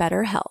by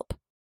BetterHelp.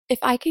 If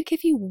I could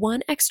give you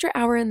one extra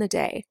hour in the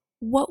day,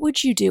 what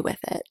would you do with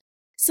it?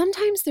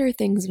 Sometimes there are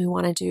things we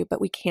want to do, but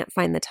we can't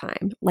find the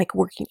time, like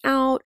working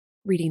out,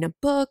 reading a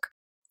book,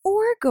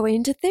 or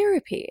going to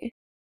therapy.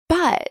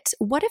 But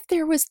what if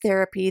there was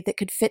therapy that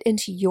could fit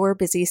into your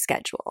busy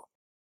schedule?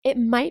 It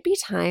might be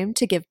time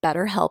to give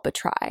BetterHelp a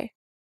try.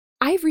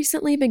 I've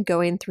recently been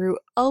going through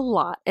a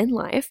lot in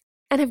life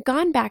and have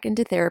gone back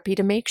into therapy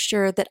to make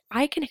sure that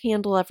I can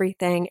handle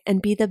everything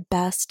and be the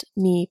best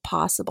me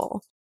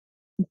possible.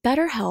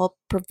 BetterHelp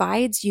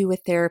provides you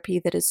with therapy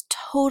that is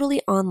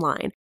totally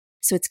online,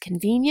 so it's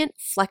convenient,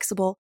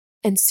 flexible,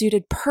 and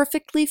suited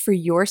perfectly for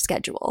your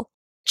schedule.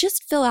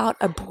 Just fill out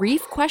a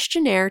brief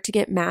questionnaire to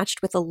get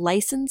matched with a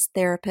licensed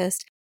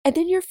therapist, and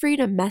then you're free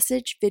to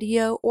message,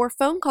 video, or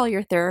phone call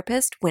your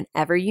therapist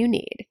whenever you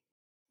need.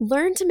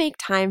 Learn to make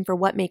time for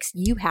what makes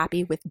you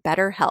happy with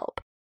BetterHelp.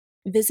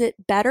 Visit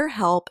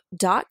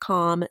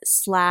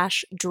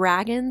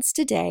betterhelp.com/dragons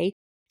today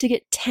to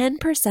get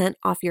 10%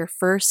 off your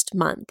first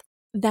month.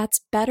 That's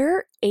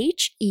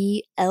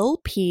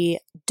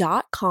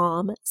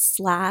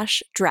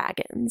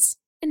betterhelp.com/dragons.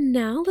 And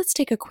now let's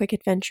take a quick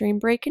adventuring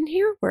break and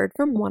hear a word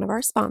from one of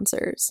our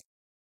sponsors.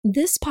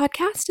 This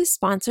podcast is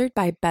sponsored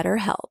by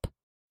BetterHelp.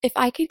 If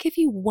I could give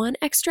you one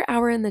extra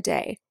hour in the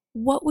day,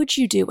 what would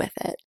you do with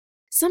it?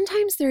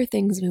 Sometimes there are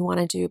things we want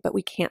to do, but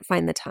we can't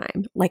find the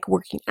time, like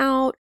working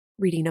out,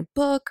 reading a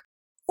book,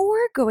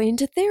 or going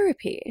to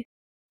therapy.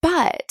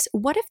 But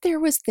what if there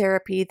was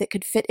therapy that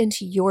could fit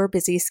into your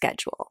busy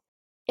schedule?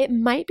 It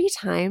might be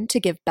time to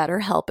give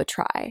BetterHelp a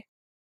try.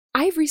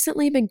 I've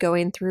recently been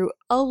going through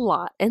a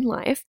lot in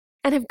life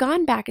and have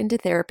gone back into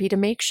therapy to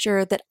make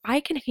sure that I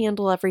can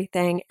handle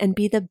everything and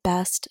be the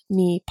best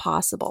me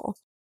possible.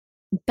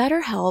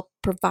 BetterHelp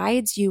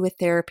provides you with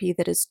therapy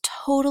that is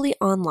totally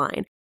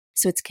online,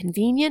 so it's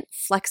convenient,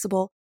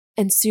 flexible,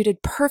 and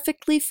suited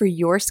perfectly for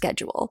your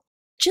schedule.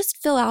 Just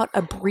fill out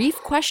a brief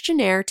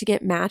questionnaire to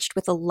get matched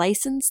with a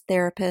licensed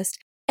therapist,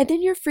 and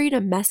then you're free to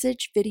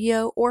message,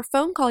 video, or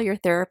phone call your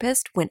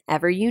therapist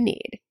whenever you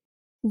need.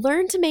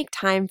 Learn to make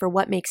time for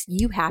what makes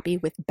you happy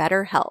with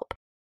BetterHelp.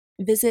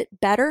 Visit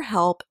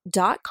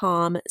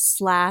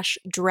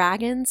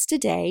betterhelp.com/dragons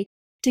today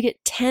to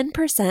get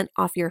 10%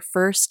 off your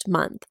first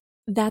month.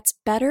 That's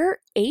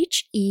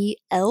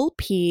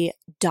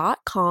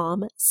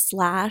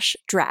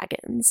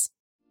betterhelp.com/dragons.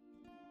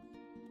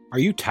 Are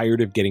you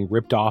tired of getting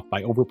ripped off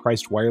by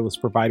overpriced wireless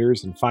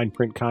providers and fine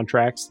print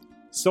contracts?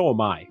 So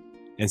am I.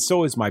 And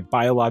so is my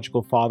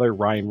biological father,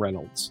 Ryan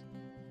Reynolds.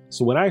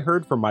 So when I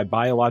heard from my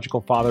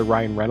biological father,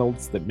 Ryan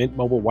Reynolds, that Mint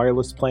Mobile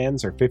wireless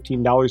plans are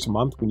 $15 a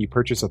month when you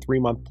purchase a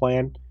 3-month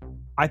plan,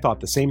 I thought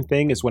the same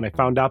thing as when I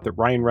found out that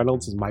Ryan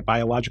Reynolds is my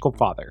biological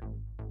father.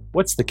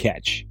 What's the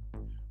catch?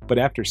 But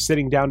after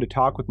sitting down to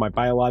talk with my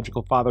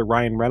biological father,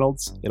 Ryan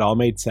Reynolds, it all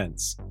made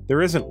sense.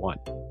 There isn't one.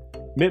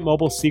 Mint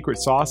Mobile's secret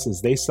sauce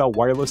is they sell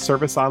wireless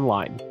service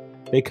online.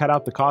 They cut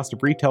out the cost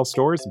of retail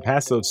stores and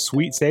pass those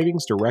sweet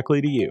savings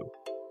directly to you.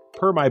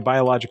 Per my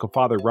biological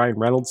father, Ryan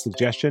Reynolds'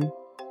 suggestion,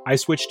 I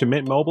switched to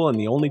Mint Mobile and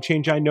the only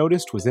change I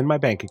noticed was in my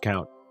bank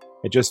account.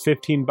 At just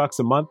 $15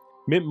 a month,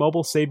 Mint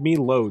Mobile saved me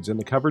loads and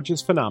the coverage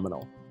is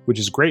phenomenal, which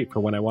is great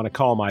for when I want to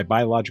call my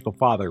biological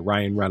father,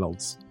 Ryan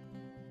Reynolds.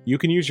 You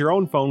can use your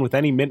own phone with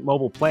any Mint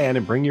Mobile plan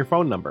and bring your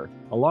phone number,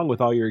 along with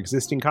all your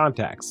existing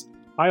contacts.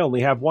 I only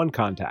have one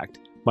contact,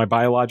 my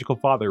biological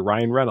father,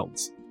 Ryan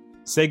Reynolds.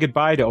 Say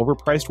goodbye to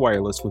overpriced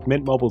wireless with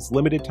Mint Mobile's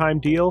limited time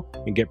deal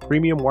and get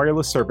premium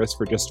wireless service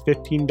for just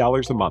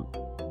 $15 a month.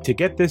 To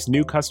get this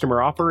new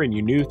customer offer and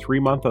your new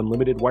 3-month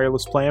unlimited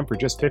wireless plan for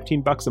just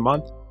 $15 a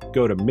month,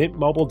 go to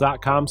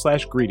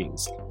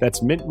mintmobile.com/greetings. That's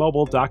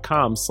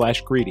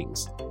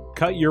mintmobile.com/greetings.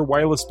 Cut your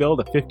wireless bill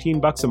to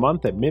 $15 a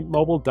month at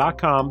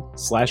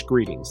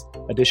mintmobile.com/greetings.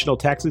 Additional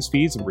taxes,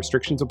 fees, and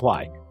restrictions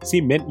apply.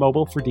 See Mint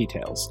Mobile for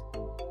details.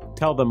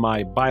 Tell them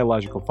my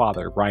biological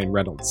father, Ryan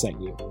Reynolds, sent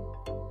you.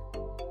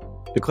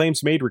 The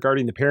claims made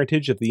regarding the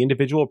parentage of the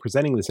individual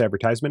presenting this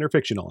advertisement are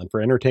fictional and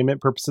for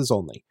entertainment purposes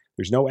only.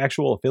 There's no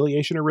actual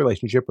affiliation or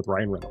relationship with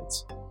Ryan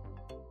Reynolds.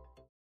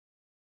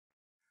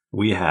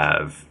 We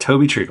have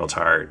Toby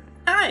Treacletart.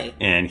 Hi.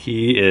 And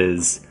he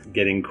is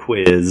getting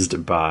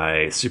quizzed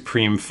by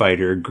Supreme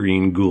Fighter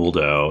Green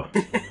Guldo.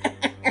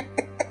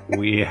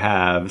 We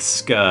have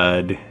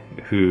Scud,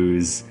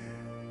 who's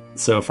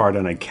so far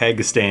done a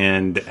keg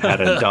stand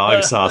at a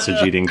dog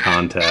sausage eating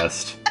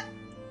contest.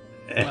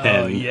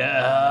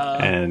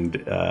 And,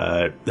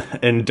 and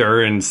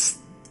endurance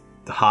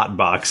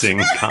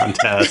hotboxing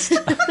contest.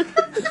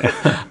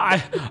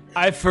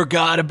 I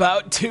forgot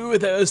about 2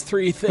 of those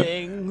 3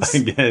 things.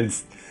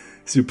 Against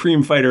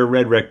Supreme Fighter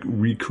Red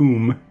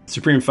Recum.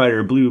 Supreme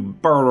Fighter Blue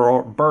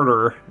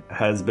Birder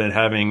has been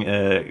having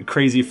a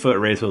crazy foot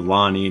race with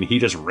Lonnie, and he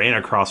just ran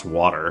across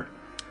water.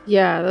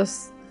 Yeah,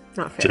 that's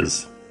not fair.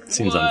 Which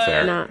seems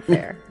unfair. Not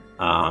fair.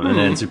 And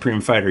then Supreme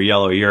Fighter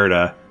Yellow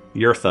Yurtha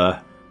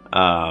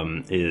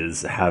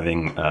is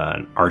having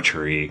an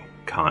archery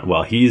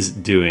well, he's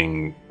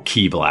doing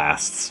key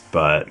blasts,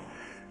 but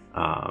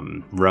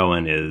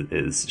Rowan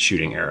is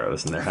shooting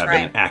arrows, and they're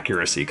having an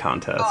accuracy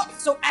contest. Oh,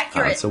 so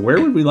accurate. So where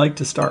would we like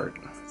to start?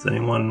 Does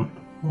anyone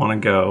want to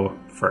go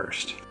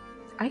first?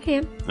 I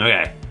can.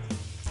 Okay.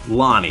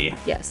 Lonnie.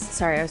 Yes.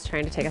 Sorry, I was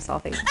trying to take a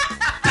selfie.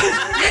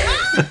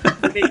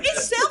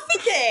 It's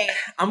selfie day.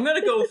 I'm going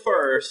to go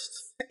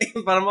first,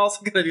 but I'm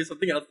also going to do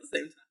something else at the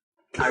same time.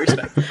 I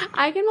respect it.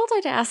 I can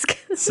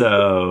multitask.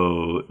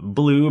 So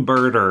Blue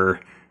Birder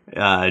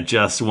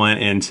just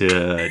went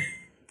into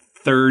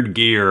 3rd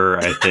gear,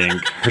 I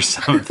think, or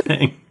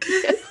something,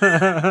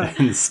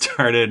 and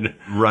started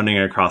running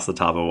across the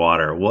top of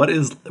water. What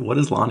is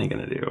Lonnie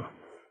gonna do?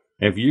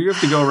 If you have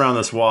to go around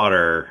this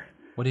water,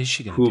 what is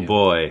she gonna do? Oh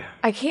boy,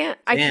 I can't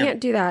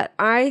do that.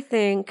 I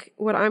think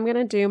what I'm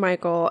gonna do,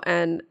 Michael,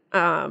 and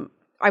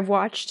I've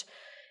watched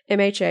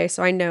MHA,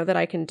 so I know that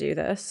I can do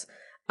this.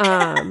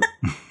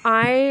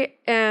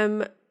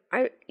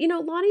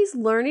 Lonnie's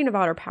learning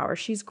about her powers.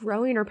 She's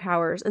growing her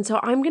powers. And so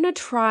I'm going to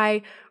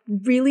try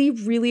really,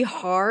 really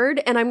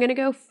hard, and I'm going to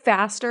go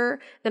faster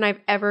than I've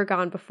ever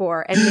gone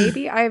before. And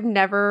maybe I've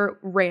never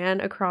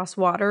ran across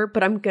water,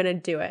 but I'm going to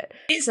do it.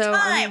 It's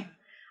time.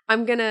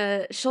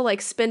 She'll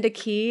like spend a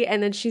key,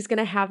 and then she's going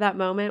to have that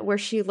moment where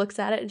she looks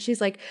at it and she's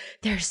like,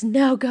 there's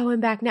no going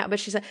back now. But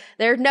she's like,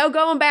 there's no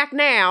going back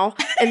now.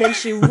 And then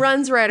she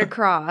runs right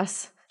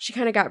across. She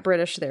kind of got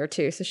British there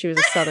too, so she was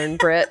a Southern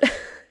Brit.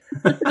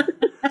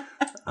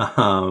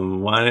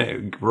 Why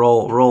don't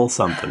roll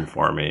something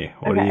for me?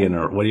 What do you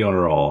want to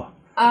roll?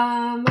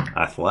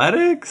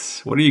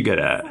 Athletics? What are you good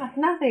at?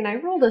 Nothing. I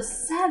rolled a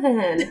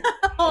 7.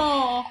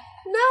 Oh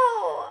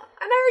no!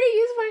 And I already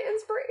used my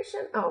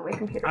inspiration. Oh, my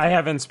computer. I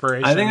have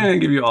inspiration. I think I'm gonna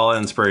give you all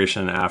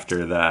inspiration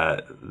after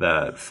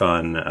that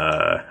fun.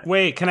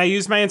 Wait, can I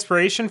use my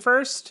inspiration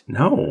first?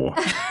 No.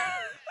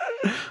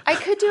 I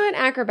could do an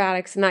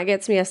acrobatics, and that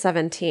gets me a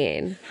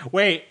 17.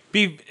 Wait,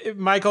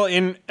 Michael.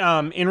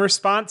 In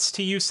response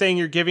to you saying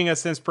you're giving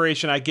us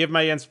inspiration, I give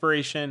my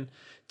inspiration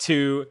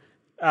to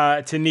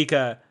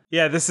Nika.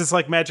 Yeah, this is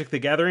like Magic the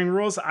Gathering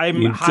rules.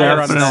 I'm You higher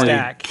on the definitely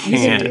stack. You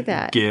can do can't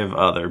that. give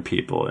other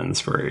people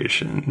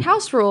inspiration.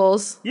 House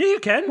rules. Yeah, you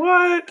can.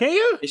 What? Can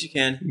you? Yes, you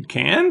can. You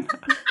can?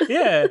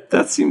 Yeah.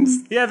 That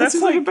seems Yeah, that that's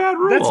seems like a bad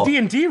rule. That's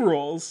D&D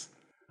rules.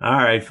 All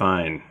right,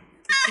 fine.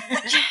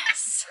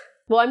 Yes.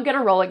 Well, I'm going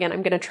to roll again.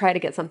 I'm going to try to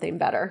get something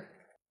better.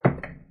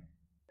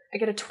 I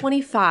get a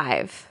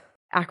 25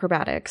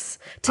 acrobatics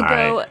to All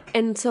go. right.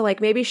 And so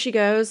like maybe she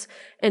goes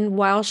and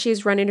while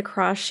she's running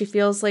across, she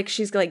feels like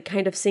she's like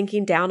kind of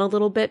sinking down a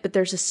little bit, but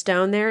there's a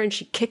stone there and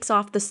she kicks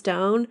off the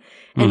stone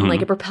and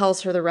like it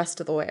propels her the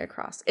rest of the way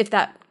across. If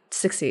that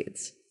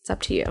succeeds, it's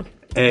up to you.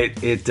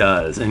 It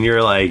does, and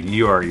you're like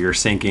you're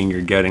sinking,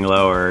 you're getting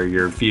lower,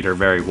 your feet are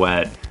very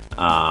wet,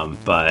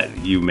 but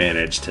you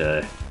manage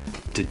to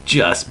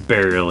just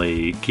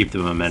barely keep the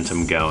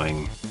momentum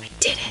going. I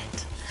did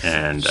it.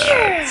 And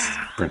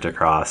sprint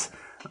across.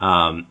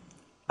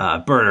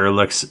 Berter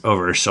looks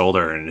over his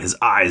shoulder and his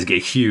eyes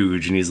get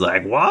huge, and he's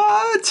like,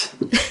 "What?"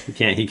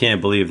 He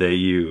can't believe that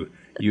you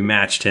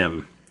matched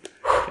him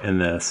in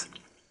this.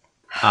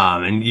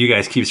 And you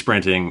guys keep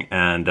sprinting,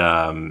 and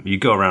you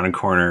go around a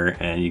corner,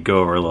 and you go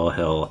over a little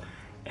hill,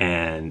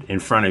 and in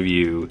front of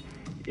you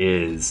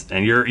is,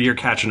 and you're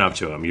catching up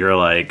to him. You're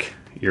like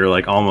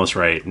almost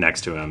right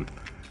next to him.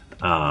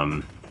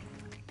 But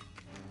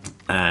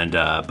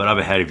up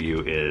ahead of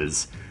you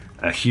is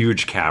a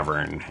huge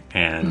cavern,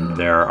 and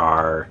there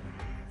are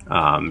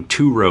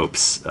 2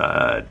 ropes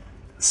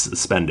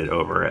suspended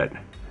over it.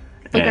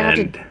 Like I have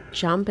And to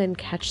jump and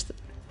catch the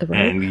rope.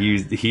 and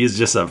he's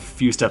just a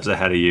few steps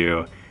ahead of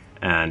you,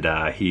 and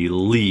he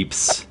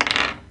leaps,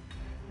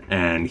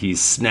 and he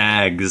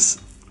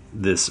snags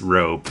this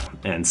rope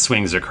and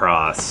swings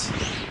across,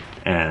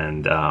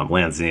 and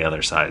lands on the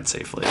other side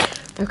safely.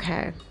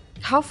 Okay.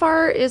 How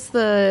far is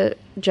the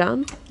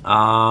jump?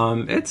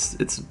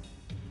 It's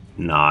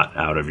not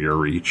out of your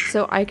reach.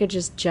 So I could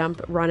just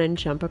run and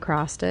jump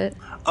across it.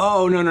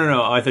 Oh,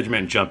 no. I thought you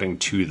meant jumping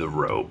to the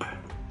rope.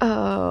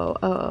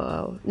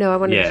 Oh. No, I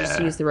wanted to just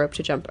Yeah. use the rope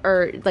to jump,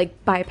 or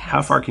like bypass.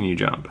 How far can you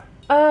jump?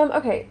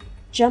 Okay.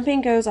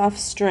 Jumping goes off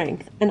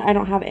strength, and I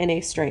don't have any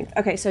strength.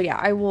 Okay, so yeah,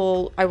 I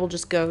will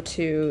just go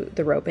to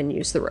the rope and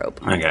use the rope.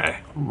 Okay.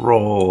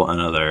 Roll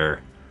another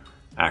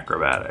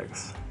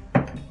acrobatics.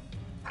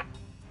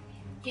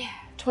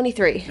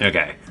 23.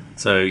 Okay.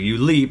 So you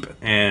leap,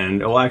 and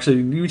well, actually,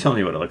 you tell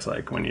me what it looks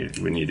like when you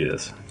do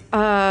this.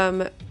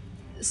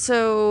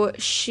 So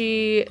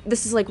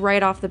this is like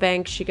right off the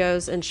bank. She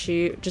goes and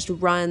she just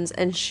runs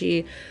and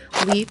she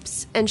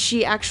leaps, and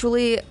she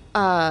actually,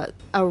 a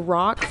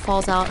rock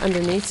falls out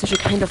underneath, so she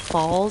kind of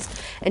falls,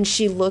 and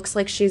she looks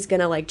like she's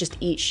gonna like just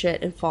eat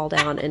shit and fall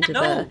down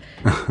into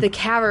the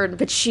cavern,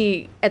 but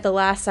she at the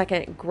last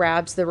second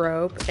grabs the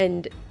rope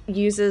and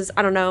uses,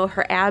 I don't know,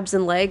 her abs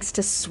and legs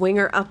to swing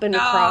her up and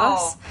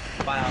across.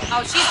 Wow.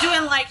 Oh, she's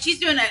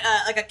doing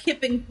a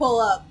kipping pull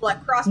up,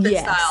 like CrossFit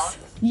style.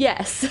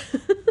 Yes.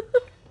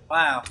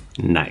 Wow.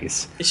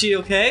 Nice. Is she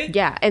okay?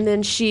 Yeah, and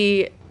then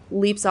she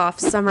leaps off,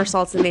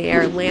 somersaults in the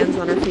air, lands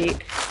on her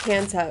feet,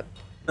 hands up.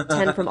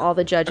 10 from all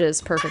the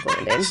judges, perfect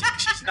landing.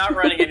 She's not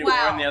running anymore,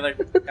 Wow. and the other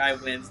guy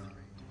wins.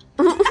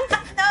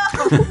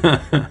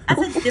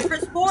 That's a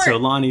different sport. So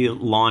Lonnie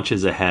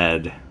launches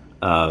ahead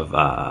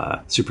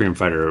of Supreme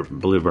Fighter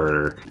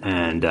Bluebirder,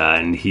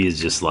 and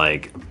he's just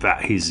like,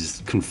 he's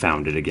just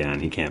confounded again.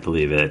 He can't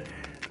believe it.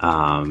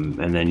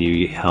 And then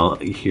you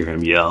hear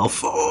him yell,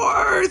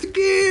 "Fourth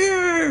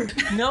gear!"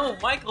 No,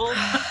 Michael.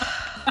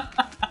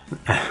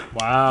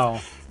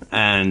 Wow.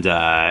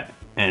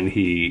 And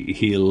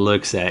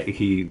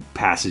he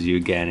passes you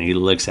again, and he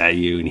looks at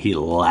you, and he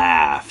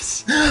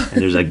laughs,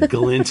 and there's a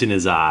glint in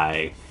his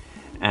eye,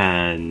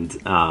 and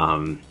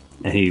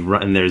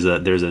there's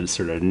a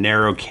sort of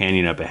narrow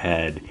canyon up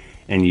ahead,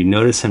 and you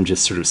notice him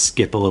just sort of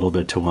skip a little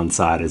bit to one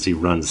side as he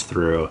runs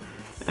through.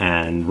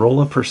 And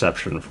roll a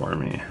perception for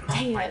me.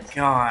 Dang it.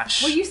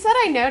 Gosh. Well, you said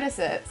I notice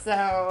it, so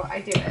I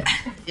do it.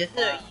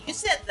 You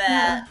said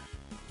that.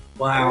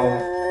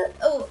 Wow.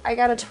 I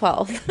got a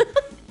 12.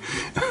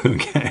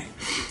 Okay.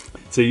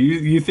 So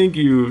you think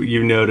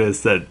you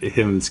notice that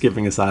him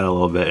skipping aside a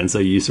little bit, and so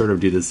you sort of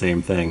do the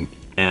same thing,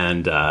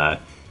 and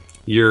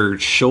your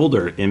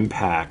shoulder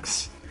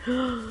impacts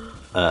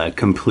a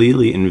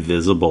completely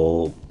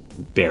invisible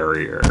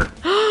barrier.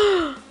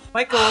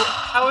 Michael,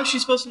 how is she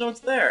supposed to know it's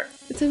there?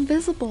 It's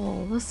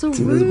invisible. That's so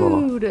invisible.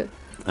 rude.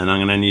 And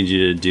I'm gonna need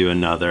you to do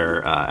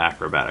another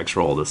acrobatics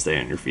roll to stay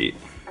on your feet.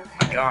 Oh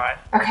my god.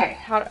 Okay,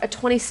 a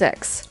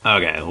 26.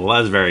 Okay, well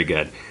that's very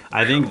good.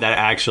 I think that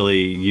actually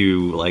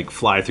you like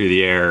fly through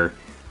the air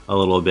a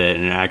little bit,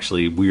 and it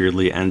actually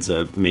weirdly ends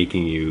up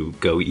making you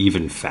go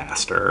even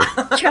faster.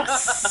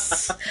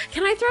 Yes.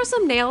 Can I throw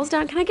some nails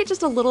down? Can I get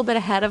just a little bit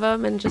ahead of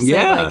him and just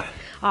say like,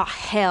 "Oh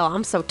hell,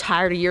 I'm so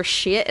tired of your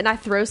shit," and I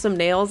throw some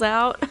nails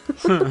out?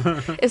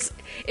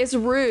 It's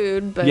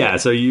rude, but Yeah,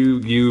 so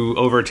you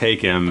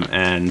overtake him,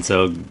 and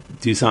so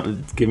do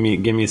something. Give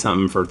me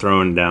something for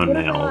throwing down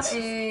nails.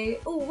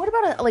 What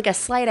about a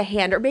sleight of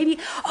hand, or maybe?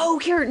 Oh,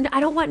 here, I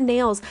don't want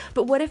nails.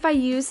 But what if I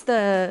use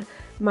the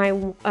my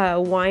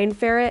wine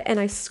ferret and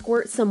I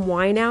squirt some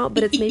wine out,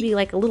 but it's maybe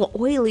like a little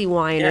oily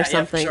wine or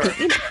something. Sure. 'Cause,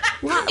 you know,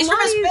 It's from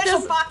a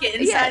special pocket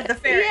inside the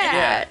ferret.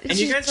 Yeah. And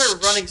you guys are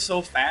running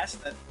so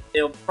fast that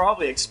it'll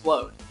probably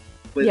explode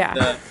with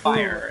the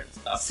fire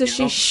and stuff. So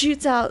she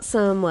shoots out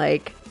some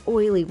like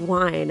oily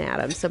wine at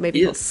him, so maybe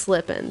he'll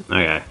slip in.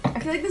 Okay. I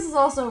feel like this is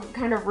also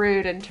kind of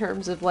rude in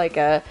terms of like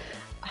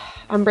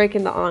I'm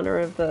breaking the honor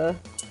of the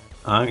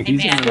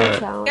He's gonna.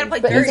 challenge. Gotta play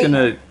but He's dirty.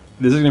 gonna.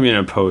 This is gonna be an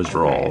opposed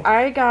roll.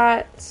 I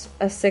got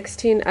a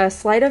 16. A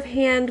sleight of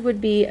hand would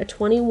be a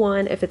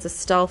 21. If it's a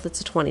stealth, it's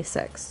a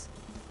 26.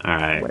 All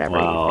right. Whatever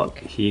you Well,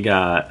 think. he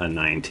got a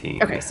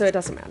 19. Okay, so it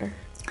doesn't matter.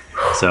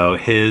 So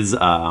his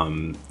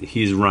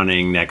he's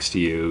running next to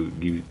you.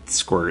 You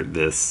squirt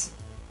this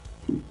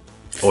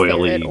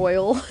oily Ferret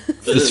oil.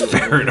 this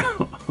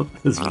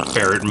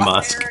ferret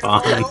musk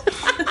on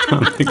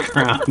the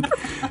ground.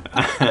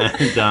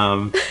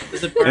 And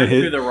Does it burn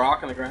through the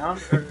rock on the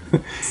ground? Or?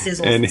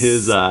 Sizzles. and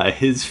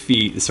his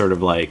feet sort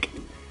of like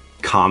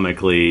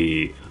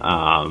comically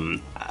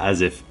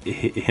as if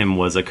him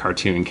was a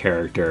cartoon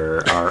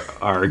character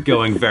are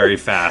going very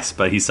fast,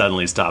 but he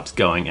suddenly stops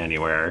going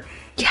anywhere.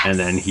 Yes. And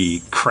then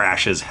he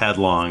crashes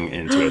headlong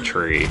into a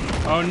tree.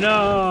 Oh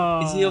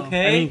no! Is he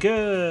okay? I mean,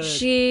 good.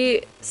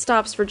 She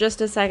stops for just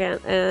a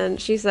second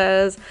and she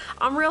says,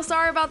 "I'm real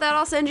sorry about that.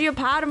 I'll send you a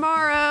pie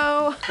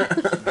tomorrow."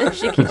 And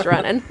she keeps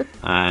running.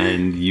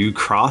 And you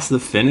cross the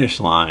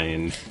finish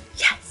line.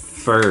 Yes.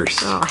 First.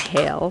 Oh,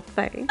 hell.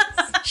 Thanks.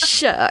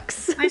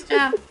 Shucks. Nice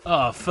job.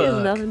 Oh It's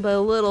fuck! nothing but a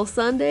little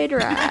Sunday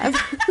drive.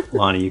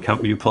 Lonnie,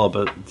 you pull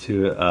up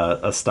to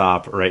a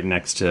stop right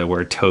next to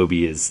where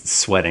Toby is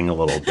sweating a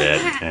little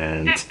bit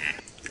and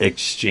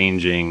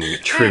exchanging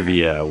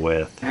trivia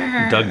with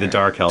Doug the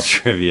Dark Elf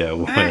trivia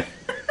with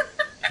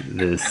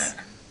this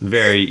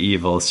very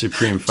evil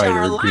Supreme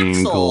Fighter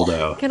Green Jarlaxle.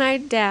 Goldo. Can I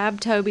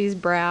dab Toby's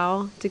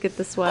brow to get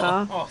the sweat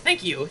off? Oh,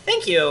 thank you.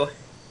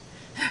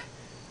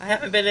 I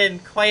haven't been in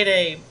quite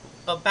a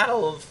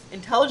battle of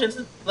intelligence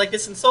like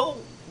this in so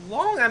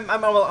long.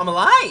 I'm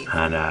alive.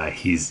 And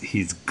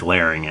he's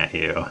glaring at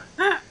you.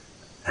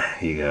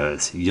 He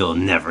goes, "You'll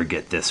never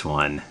get this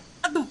one."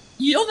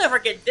 You'll never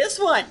get this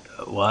one.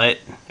 What?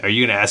 Are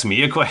you gonna ask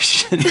me a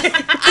question?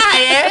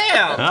 I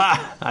am.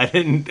 I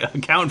didn't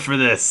account for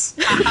this.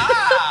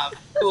 Ah,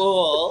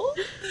 cool.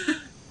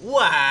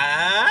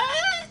 What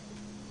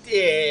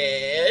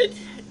did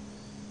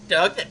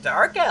Doug the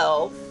Dark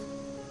Elf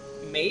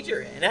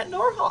major in at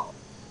Norhall?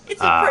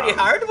 It's a pretty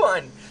hard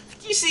one.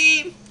 You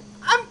see,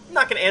 I'm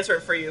not going to answer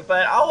it for you,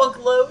 but I'll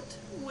gloat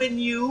when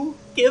you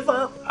give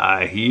up.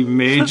 He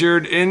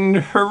majored in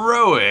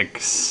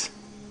heroics.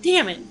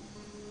 Damn it.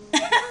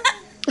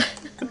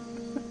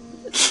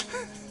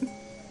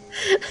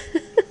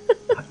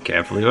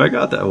 Can't believe I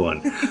got that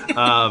one.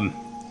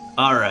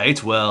 All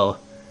right, well,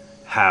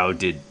 how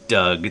did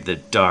Doug the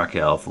Dark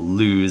Elf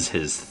lose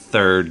his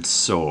third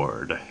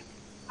sword?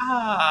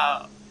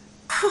 I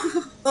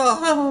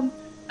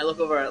look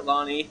over at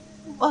Lonnie.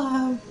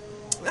 I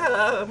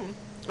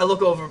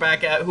look over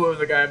back at whoever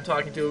the guy I'm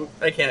talking to.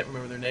 I can't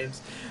remember their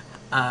names.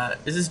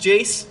 Is this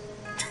Jace?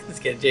 Let's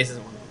get Jace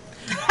isn't one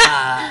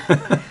of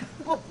them.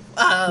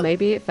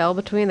 Maybe it fell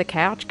between the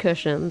couch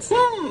cushions.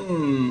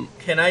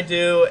 Can I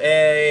do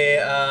a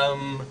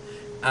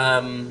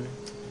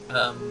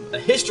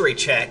history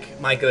check,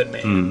 my good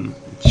man?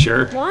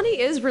 Sure. Lonnie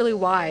is really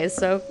wise,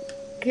 so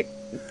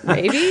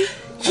maybe?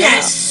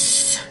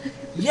 Yes!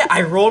 Yeah,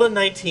 I rolled a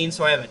 19,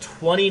 so I have a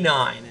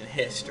 29 in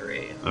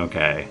history.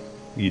 Okay.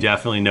 You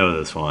definitely know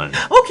this one.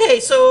 Okay,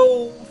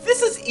 so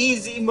this is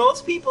easy.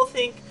 Most people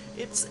think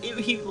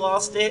he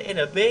lost it in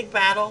a big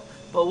battle,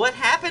 but what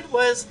happened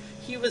was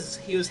he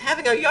was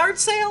having a yard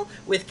sale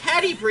with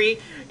Caddy Bree,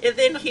 and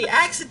then he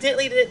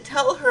accidentally didn't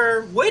tell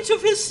her which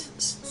of his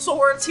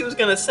swords he was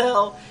going to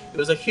sell. It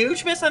was a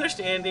huge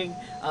misunderstanding.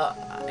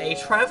 A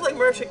traveling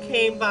merchant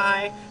came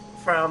by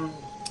from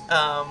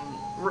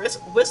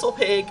Whistle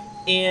Pig,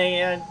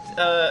 and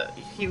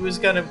he was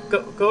gonna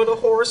go to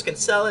Horsk and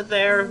sell it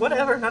there.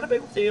 Whatever, not a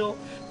big deal.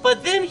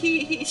 But then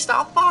he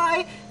stopped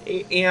by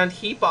and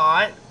he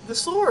bought the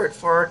sword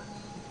for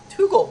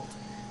 2 gold.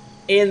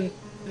 And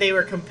they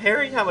were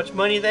comparing how much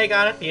money they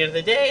got at the end of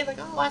the day. Like,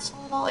 oh, I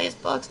sold all these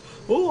books.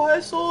 Oh,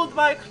 I sold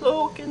my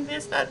cloak and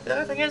this, that, the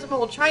other thing. Here's some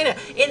old china.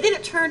 And then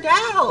it turned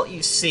out,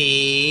 you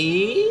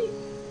see,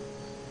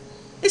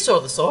 they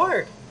sold the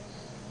sword.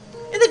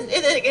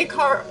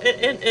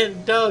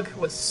 And Doug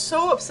was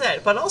so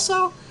upset, but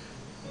also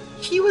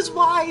he was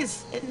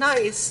wise and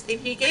nice, and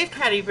he gave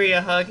Caddy Bree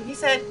a hug, and he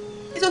said,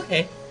 "It's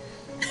okay."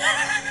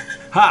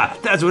 Ha!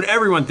 That's what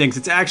everyone thinks.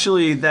 It's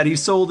actually that he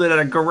sold it at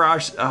a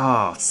garage.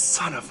 Oh,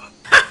 son of a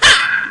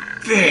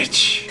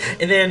bitch!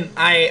 And then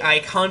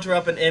I conjure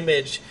up an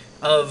image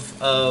of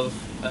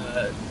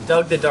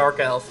Doug the Dark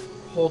Elf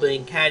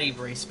holding Caddy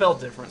Bree, spelled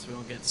different so we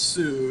don't get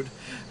sued,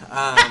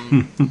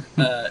 and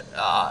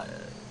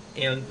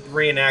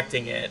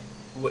reenacting it,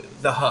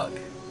 the hug.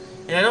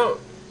 And I don't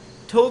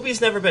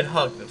Toby's never been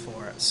hugged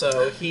before,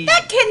 so he...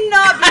 That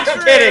cannot be true.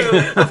 I'm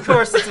kidding. Of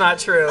course it's not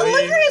true.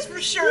 Hilarious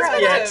for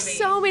sure.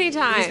 So many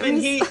times.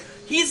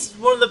 He's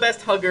one of the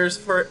best huggers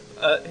for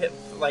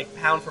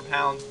pound for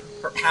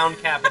pound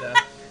capita.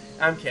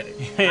 I'm kidding.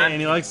 And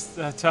he likes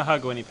to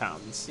hug when he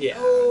pounds. Yeah.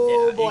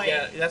 Oh yeah,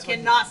 boy, that's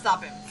cannot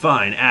stop him.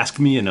 Fine, ask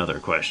me another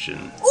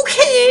question.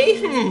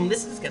 Okay,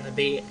 this is gonna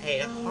be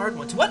a hard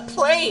one. To what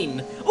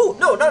plane? Oh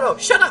no!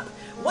 Shut up!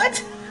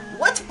 What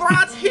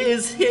brought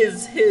his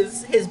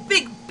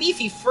big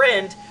beefy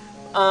friend?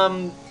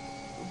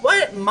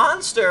 What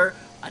monster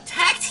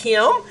attacked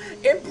him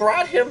and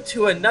brought him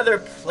to another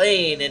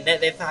plane? And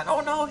then they thought, oh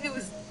no, he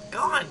was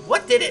gone.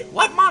 What did it?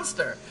 What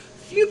monster?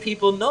 Few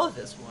people know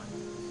this one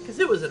because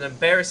it was an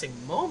embarrassing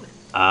moment.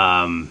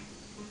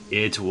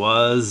 It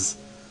was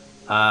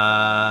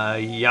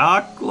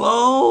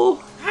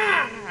Yaklo.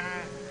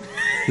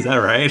 Is that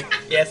right?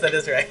 Yes, that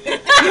is right.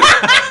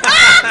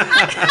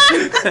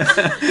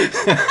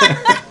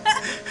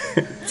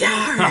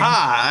 Darn.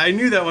 Haha, I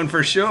knew that one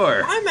for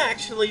sure. I'm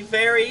actually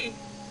very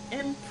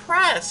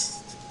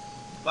impressed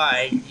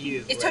by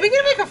you. Is Toby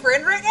gonna make a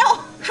friend right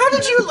now? How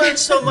did you learn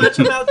so much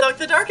about Doug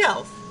the Dark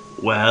Elf?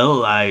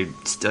 Well, I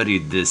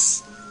studied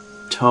this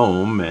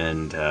tome,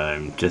 and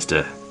I'm just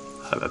a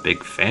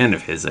big fan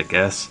of his, I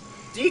guess.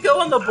 Do you go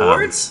on the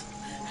boards?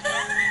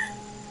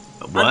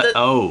 What?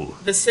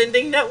 The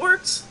sending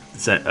networks?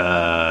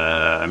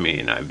 I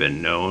mean, I've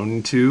been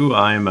known to.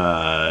 I'm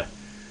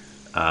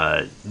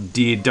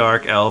D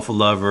Dark Elf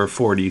Lover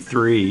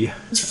 43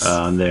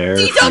 on there.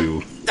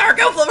 Dark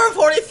Elf Lover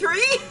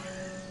 43?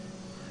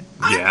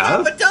 Yeah.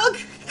 I'm Doug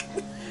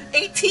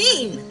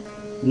 18.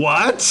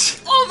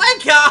 What? Oh my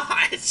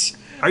gosh!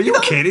 Are you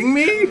kidding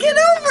me? Get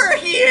over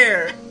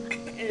here!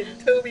 And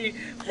Toby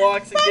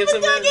walks and gives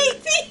him a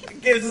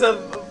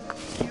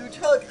huge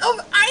hug. Oh,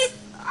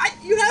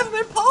 you haven't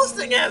been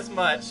posting as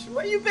much.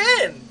 Where you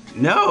been?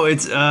 No,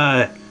 it's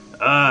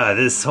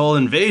this whole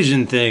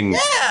invasion thing.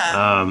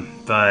 Yeah.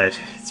 But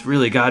it's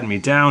really gotten me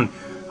down.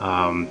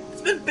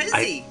 It's been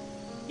busy.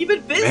 You've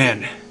been busy.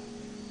 Man,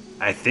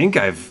 I think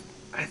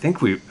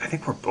we're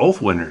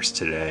both winners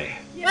today.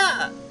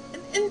 Yeah.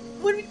 And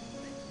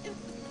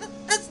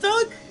as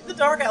Doug the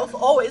Dark Elf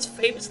always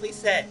famously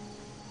said,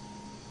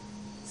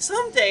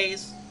 some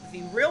days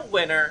the real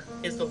winner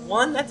is the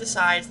one that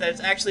decides that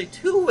it's actually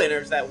two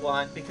winners that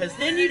won, because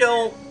then you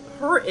don't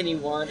hurt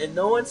anyone and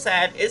no one's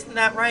sad. Isn't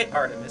that right,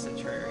 Artemis and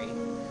Trary?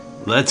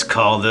 Let's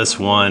call this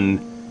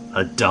one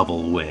a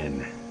double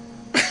win.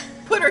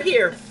 Put her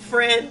here,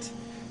 friend.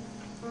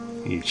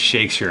 He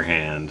shakes your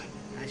hand.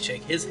 I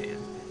shake his hand.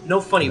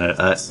 No funny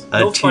A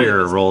no tear funny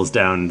rolls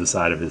down the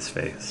side of his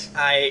face.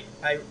 I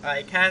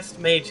cast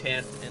Mage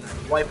Hand and I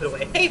wipe it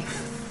away.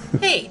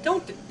 Hey,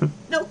 don't.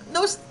 No,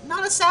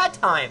 not a sad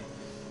time.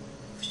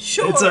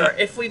 Sure,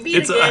 if we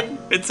meet again.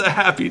 It's a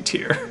happy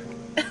tear.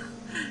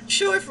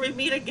 Sure, if we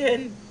meet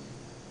again,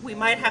 we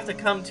might have to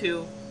come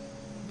to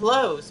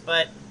blows,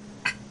 but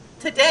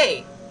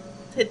today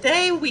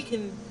we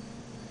can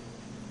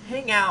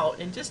hang out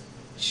and just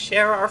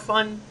share our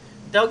fun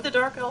Doug the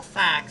Dark Elf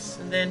facts,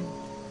 and then,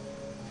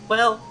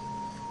 well,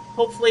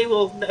 hopefully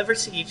we'll never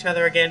see each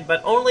other again,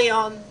 but only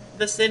on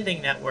the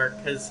Sending Network,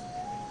 because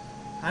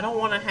I don't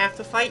want to have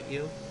to fight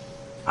you.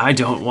 I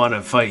don't want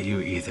to fight you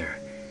either.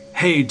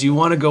 Hey, do you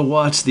want to go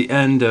watch the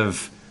end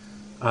of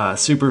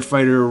Super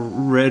Fighter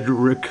Red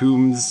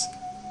Raccoon's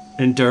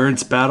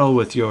endurance battle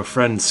with your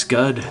friend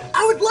Scud?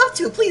 I would love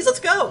to. Please, let's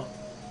go.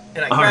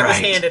 And I grab his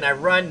hand and I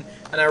run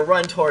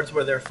towards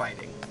where they're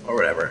fighting or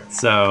whatever.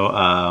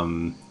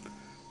 So,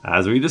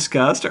 as we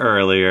discussed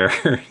earlier,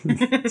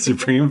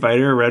 Supreme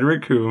Fighter Red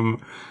Raccoon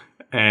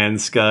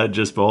and Scud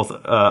just both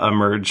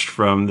emerged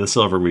from the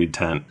Silverweed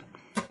tent.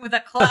 With a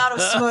cloud of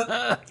smoke.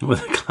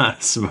 With a cloud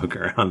of smoke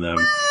around them.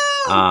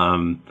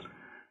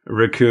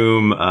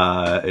 Raccoon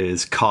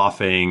is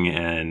coughing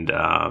and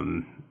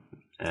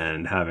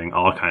having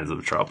all kinds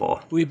of trouble.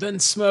 We've been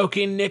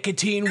smoking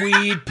nicotine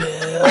weed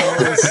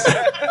pills.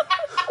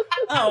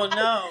 Oh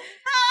no.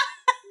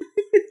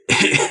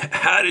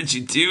 How did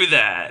you do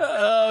that?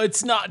 Oh,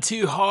 it's not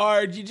too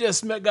hard. You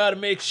just gotta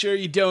make sure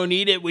you don't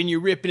eat it when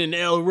you're ripping an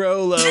El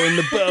Rolo in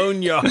the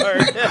boneyard.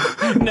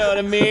 Know what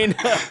I mean?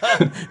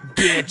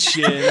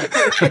 Bitchin'.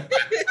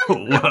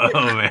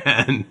 Whoa,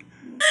 man.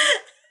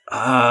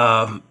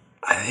 I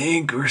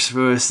think we're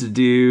supposed to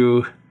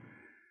do...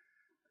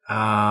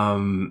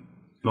 what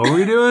were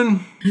we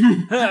doing?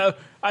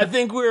 I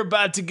think we're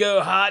about to go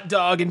hot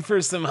dogging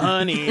for some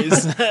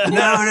honeys. No.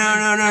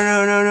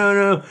 I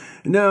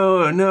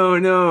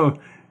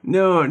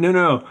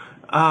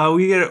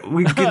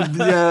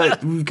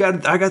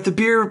got the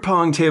beer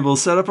pong table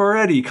set up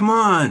already. Come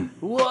on.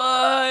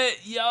 What?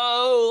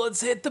 Yo,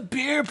 let's hit the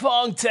beer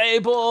pong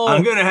table.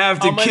 I'm gonna have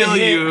to kill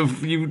you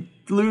if you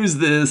lose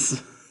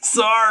this.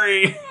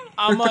 Sorry.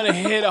 I'm gonna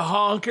hit a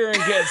honker and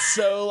get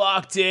so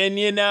locked in,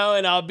 and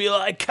I'll be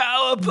like,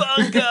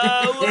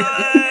 Cowabunga,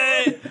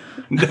 what?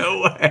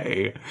 No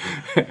way.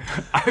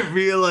 I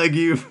feel like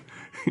you've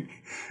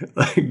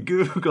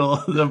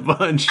Googled a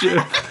bunch of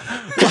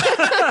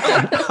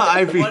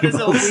What does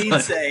a weed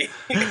say?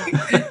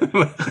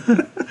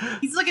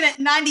 He's looking at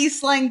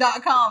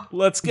 90slang.com.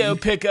 Let's go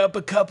pick up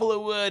a couple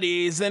of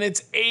woodies, and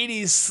it's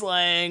 80s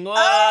slang.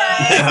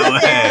 What? No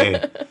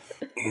way.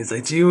 He's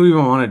like, do you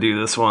even want to do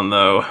this one,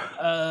 though?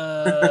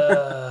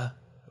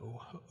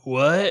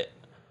 What?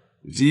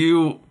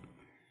 We've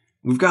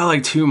got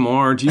like 2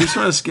 more. Do you just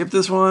want to skip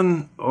this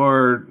one?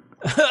 Or...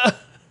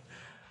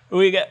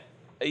 We got...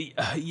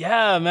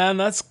 Yeah, man,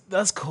 that's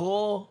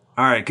cool.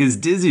 All right, because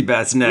Dizzy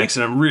Bat's next,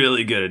 and I'm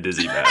really good at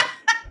Dizzy Bat.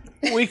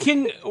 We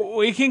can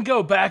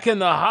go back in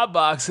the hot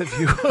box if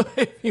you want.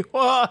 If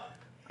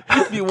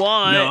you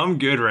want. No, I'm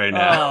good right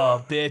now.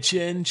 Oh,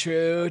 bitchin',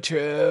 true.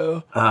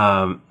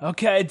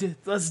 Okay,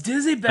 let's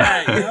Dizzy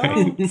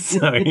Bat, yo.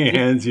 So he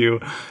hands you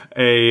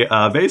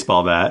a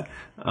baseball bat,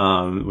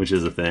 which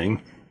is a thing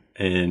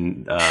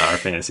in our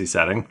fantasy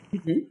setting.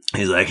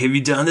 He's like, have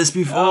you done this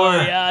before?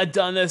 Oh, yeah, I've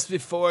done this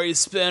before. You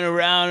spin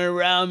around and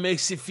around,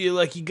 makes you feel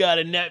like you got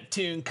a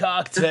Neptune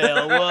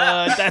cocktail.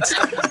 What?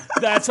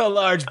 That's a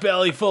large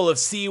belly full of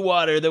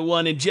seawater that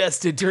one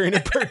ingested during a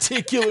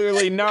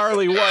particularly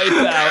gnarly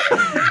wipeout.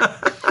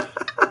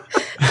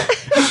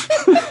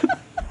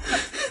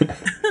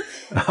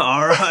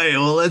 All right,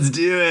 well, let's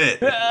do it.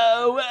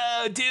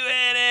 Oh, doing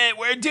it.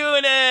 We're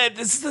doing it.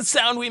 This is the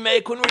sound we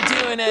make when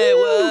we're doing it.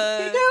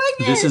 What?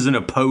 This is an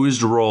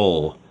opposed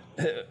roll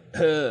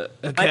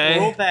Okay.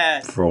 Roll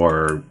that.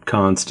 for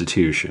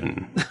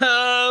Constitution.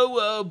 Oh,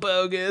 whoa,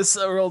 bogus.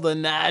 I rolled a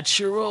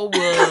natural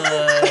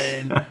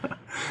one.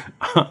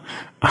 All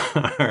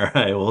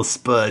right, well,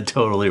 Spud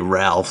totally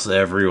Ralphs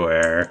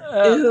everywhere,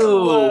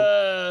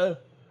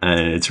 and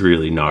it's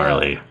really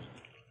gnarly.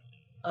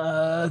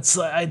 It's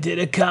like I did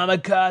a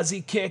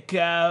kamikaze kick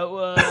out.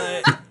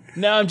 What?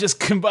 Now I'm just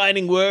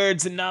combining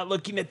words and not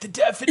looking at the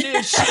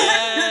definitions.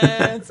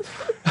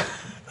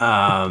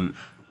 All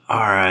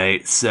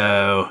right,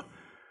 so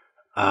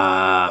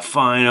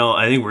final.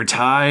 I think we're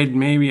tied.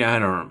 Maybe I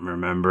don't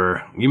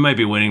remember. You might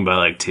be winning by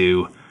like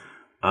 2.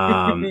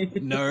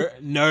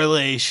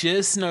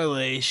 Narlacious.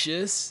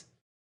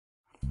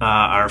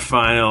 Our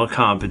final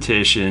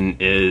competition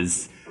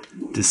is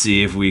to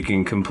see if we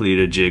can complete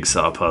a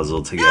jigsaw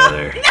puzzle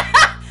together.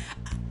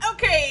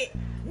 Okay.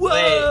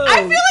 Whoa!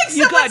 I feel like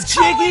you got someone's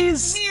calling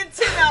jiggies. me and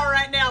Tim out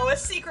right now with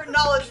secret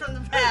knowledge from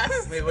the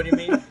past. Wait, what do you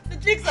mean? The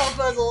jigsaw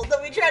puzzle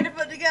that we tried to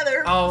put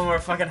together. Oh, we're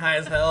fucking high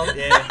as hell.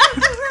 Yeah.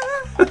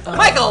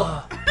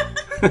 Michael!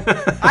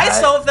 I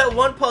solved that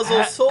one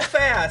puzzle so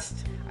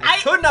fast. I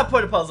could not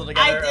put a puzzle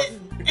together. I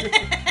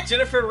didn't.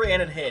 Jennifer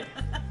ran and hid.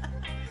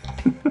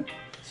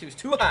 She was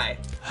too high.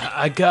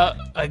 I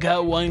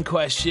got one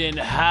question.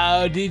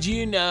 How did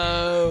you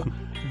know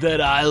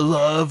that I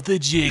love the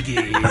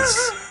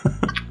jiggies?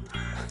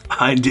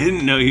 I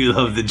didn't know you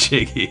loved the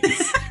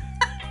jiggies.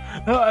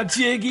 Oh,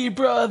 Jiggy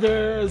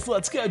Brothers,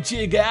 let's go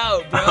jig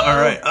out, bro. All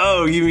right.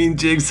 Oh, you mean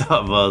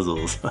jigsaw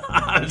puzzles?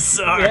 I'm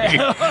sorry.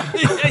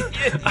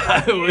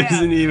 I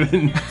wasn't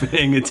even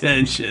paying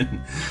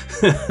attention.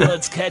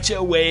 Let's catch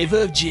a wave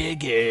of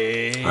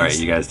jiggies. All right,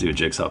 you guys do a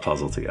jigsaw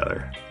puzzle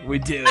together. We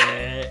do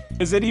it.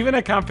 Is it even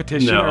a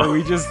competition, No. or are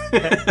we just...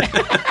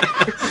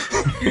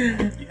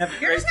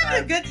 You're just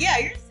having a good,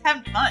 you're just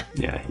having fun.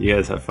 Yeah, you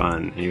guys have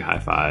fun. You high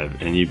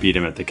five, and you beat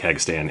him at the keg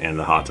stand and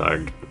the hot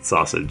dog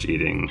sausage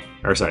eating,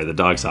 the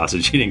dog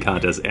sausage eating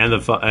contest, and the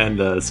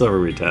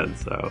silverweed tent.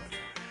 So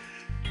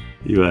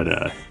you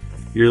had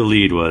your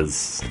lead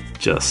was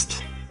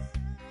just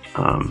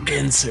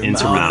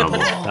insurmountable.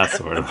 That's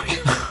the word.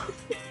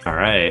 All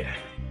right,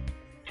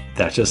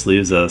 that just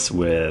leaves us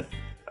with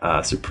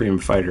Supreme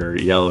Fighter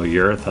Yellow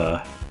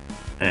Yurtha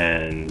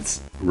and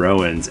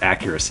Rowan's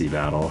accuracy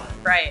battle.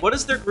 Right. What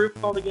is their group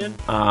called again?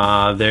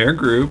 Their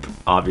group,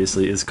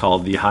 obviously, is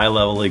called the High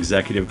Level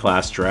Executive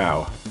Class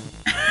Drow.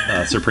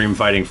 Supreme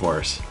Fighting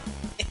Force.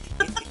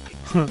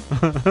 Good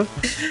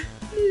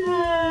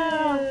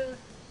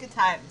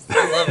times.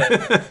 I love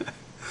it.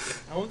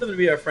 I want them to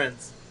be our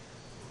friends.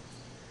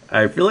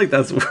 I feel like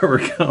that's where we're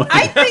going.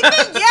 I think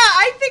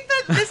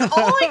that this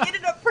all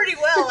ended up pretty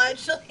well,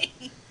 actually.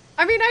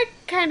 I mean,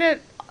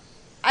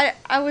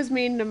 I was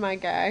mean to my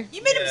guy.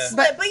 You made him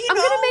slip, but I'm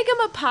gonna make him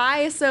a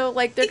pie, so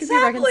like there could be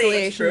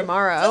reconciliation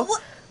tomorrow. So,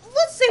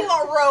 let's see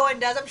what Rowan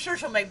does. I'm sure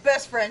she'll make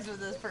best friends with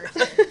this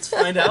person. Let's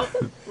find out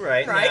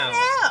right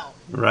now.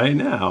 Right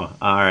now.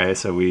 All right,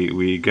 so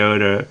we go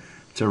to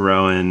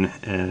Rowan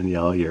and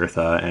Yellow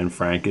Yurtha, and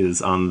Frank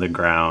is on the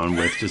ground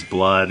with just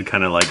blood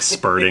kind of like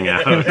spurting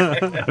out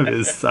of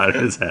his side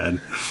of his head.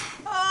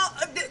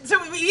 So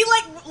he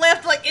like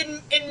left like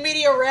in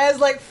media res,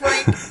 like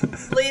Frank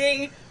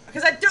bleeding,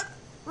 because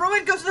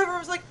Rowan goes over and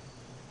was like,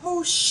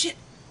 "Oh shit,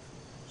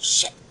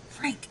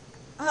 Frank.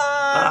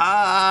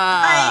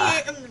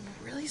 I am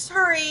really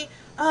sorry.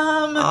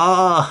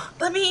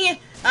 Let me."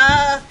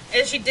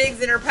 And she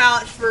digs in her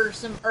pouch for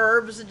some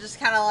herbs and just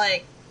kind of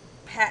like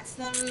pats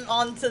them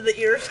onto the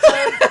ear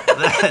stump.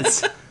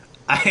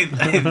 I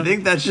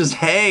think that's just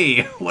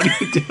hay. What are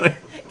you doing?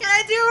 Can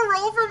I do a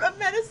roll for a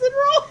medicine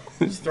roll?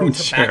 Just throw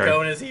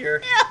tobacco in his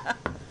ear. Yeah.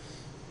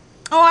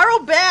 Oh, I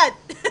rolled bad.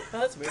 Oh,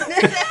 that's weird.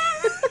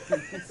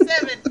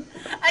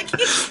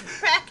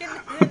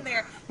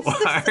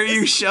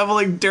 you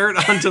shoveling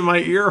dirt onto my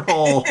ear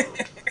hole?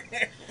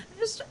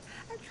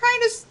 I'm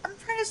trying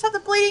to stop the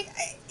bleeding.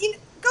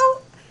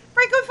 Go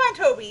find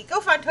Toby. Go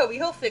find Toby.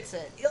 He'll fix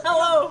it.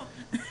 Hello.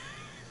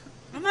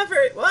 I'm not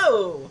very.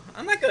 Whoa.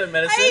 I'm not good at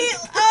medicine.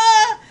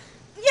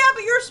 Yeah,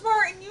 but you're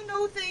smart and you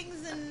know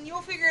things and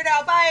you'll figure it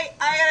out. Bye.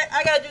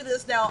 I gotta do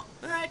this now.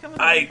 All right, come on.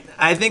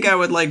 I think I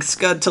would like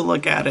Scud to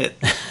look at it.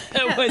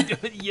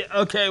 Yeah,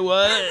 okay,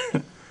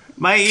 what?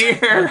 My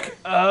ear.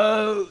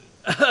 Oh,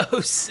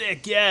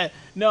 sick. Yeah.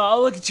 No,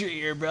 I'll look at your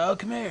ear, bro.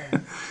 Come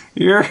here.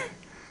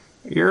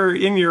 You're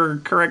in your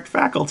correct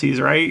faculties,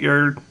 right?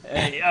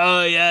 Hey,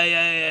 oh,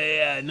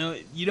 yeah. No,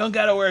 you don't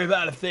gotta worry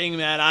about a thing,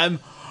 man. I'm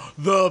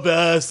the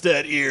best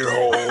at ear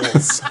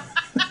holes.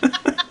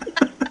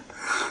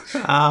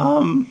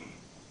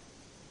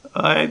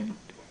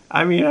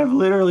 I mean, I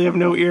literally have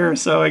no ear,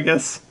 so I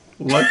guess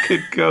what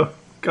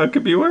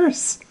could be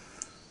worse?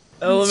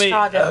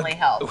 Straw definitely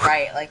helped,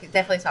 right? Like, it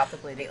definitely stopped the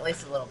bleeding, at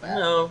least a little bit.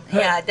 No.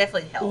 Yeah, it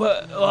definitely helped.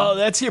 Well,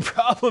 that's your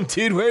problem,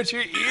 dude. Where'd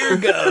your ear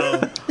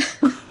go?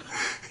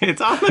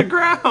 It's on the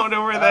ground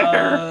over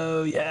there.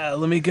 Oh, yeah.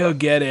 Let me go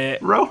get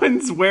it.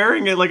 Rowan's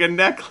wearing it like a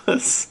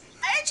necklace.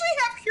 I actually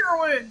have cure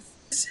wounds,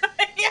 so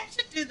maybe I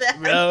should do that.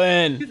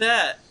 Rowan. Do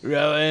that.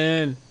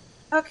 Rowan.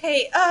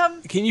 Okay,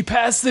 Can you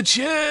pass the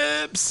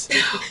chips?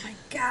 oh my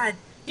god.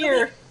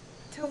 Here.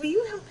 Toby,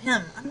 you help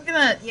him. I'm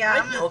gonna,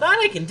 I know that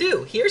I can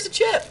do. Here's a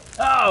chip.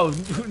 Oh,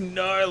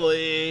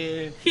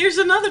 gnarly. Here's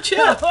another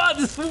chip.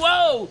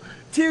 Whoa.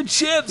 2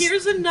 chips.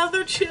 Here's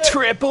another chip.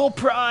 Triple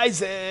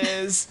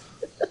prizes.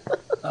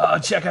 Oh,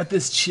 check out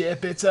this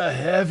chip. It's a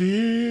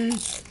heavy.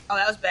 Oh,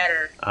 that was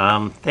better.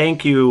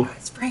 Thank you.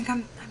 It's Frank,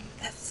 I'm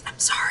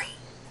sorry.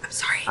 I'm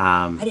sorry.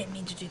 I didn't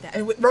mean to do that.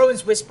 And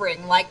Rowan's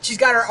whispering, like, she's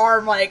got her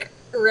arm, like,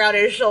 around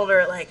his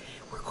shoulder, like,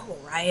 we're cool,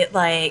 right?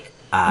 Like...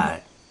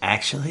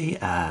 Actually,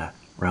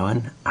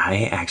 Rowan,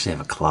 I actually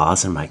have a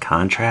clause in my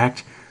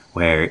contract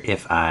where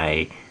if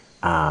I,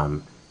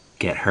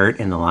 get hurt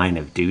in the line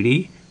of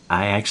duty,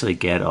 I actually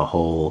get a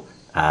whole,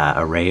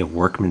 array of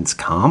workman's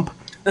comp,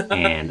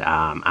 and,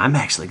 I'm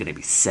actually going to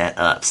be set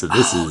up, so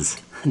this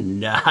is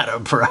not a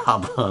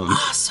problem.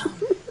 Awesome.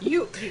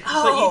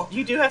 But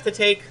you do have to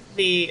take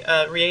the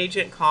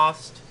reagent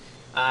cost,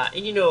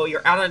 and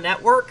you're out of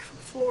network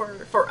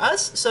for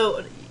us,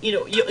 so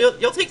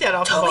you'll take that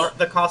off of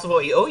the cost of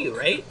what we owe you,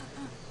 right?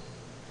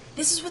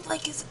 This is with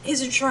like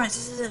his insurance.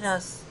 This isn't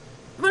us.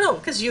 Well, no,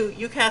 because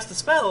you cast a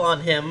spell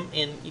on him,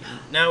 and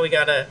now we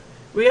gotta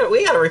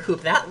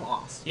recoup that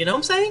loss. You know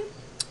what I'm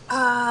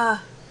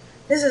saying?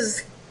 This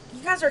is.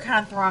 You guys are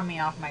kind of throwing me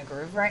off my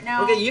groove right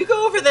now. Okay, you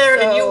go over there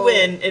and you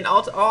win, and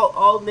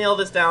I'll nail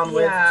this down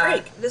with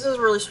Frank. This is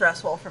really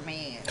stressful for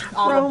me.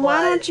 Ron,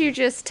 why don't you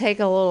just take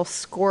a little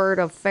squirt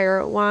of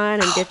ferret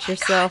wine and get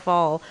yourself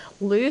all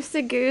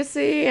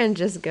loosey-goosey and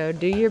just go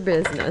do your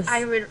business?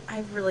 I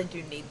really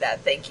do need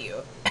that. Thank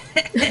you.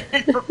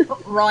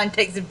 Ron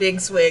takes a big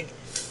swig.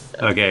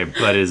 Okay,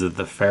 but is it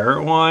the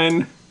ferret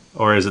wine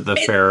or is it the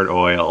ferret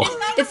oil?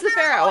 It's the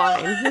ferret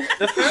wine.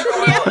 The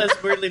ferret oil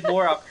is weirdly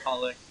more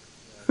alcoholic.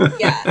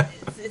 Yeah,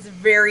 it's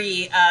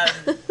very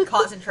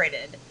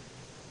concentrated.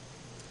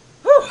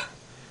 Whew.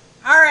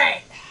 All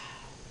right.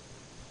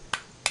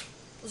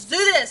 Let's do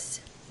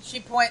this. She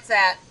points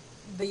at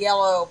the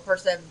yellow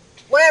person.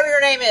 Whatever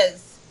your name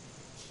is.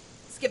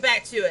 Let's get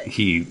back to it.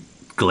 He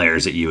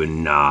glares at you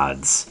and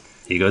nods.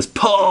 He goes,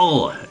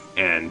 pull!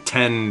 And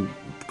 10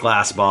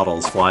 glass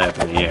bottles fly up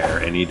in the air,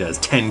 and he does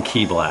 10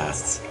 key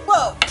blasts.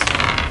 Whoa!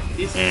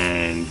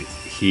 And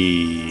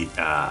he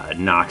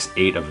knocks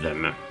 8 of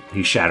them.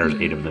 He shatters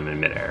 8 of them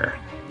in midair.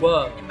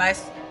 Whoa.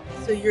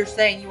 So you're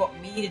saying you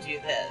want me to do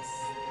this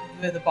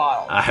with the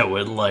bottle? I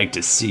would like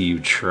to see you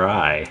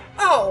try.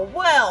 Oh,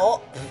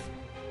 well.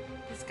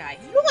 This guy,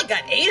 you only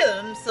got 8 of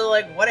them, so,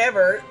 like,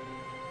 whatever.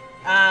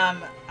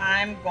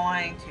 I'm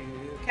going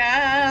to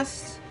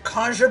cast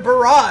Conjure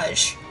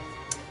Barrage.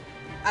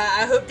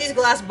 I hope these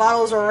glass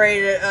bottles are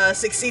ready to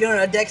succeed on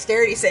a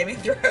dexterity saving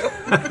throw.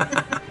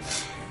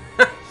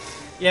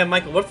 Yeah,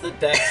 Michael, what's the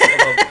dex of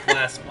a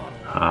glass bottle?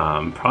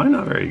 Probably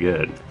not very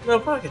good. No,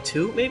 probably like a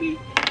 2, maybe?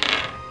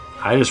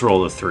 I just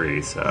rolled a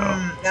 3, so...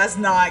 That's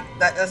not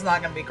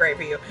going to be great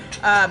for you.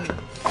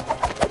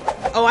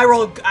 I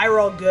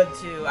rolled good,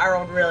 too. I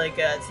rolled really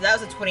good. So that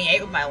was a 28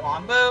 with my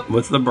longbow.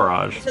 What's the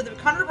barrage? So the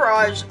Conjure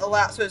Barrage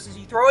allows... So it says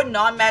you throw a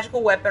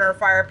non-magical weapon or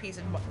fire a piece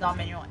of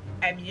non-manual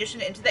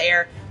ammunition into the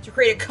air to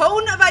create a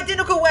cone of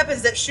identical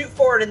weapons that shoot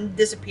forward and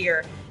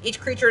disappear. Each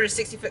creature in a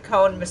 60-foot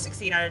cone must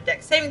succeed on a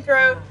dex saving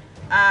throw.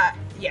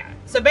 Yeah.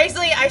 So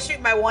basically, I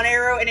shoot my one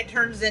arrow, and it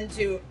turns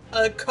into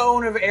a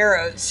cone of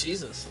arrows.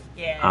 Jesus.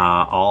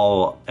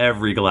 Yeah.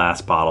 Every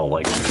glass bottle,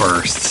 like,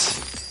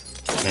 bursts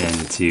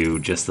into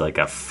just, like,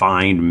 a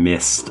fine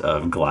mist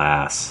of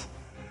glass.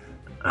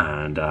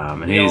 And We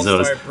all he's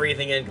those... start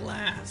breathing in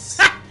glass.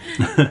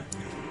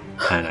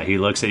 And he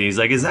looks at you, he's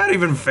like, is that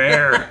even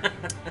fair?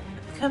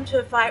 Come to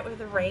a fight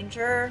with a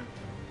ranger.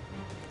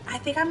 I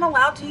think I'm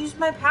allowed to use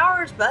my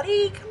powers,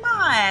 buddy. Come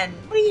on.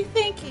 What are you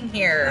thinking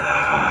here?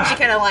 She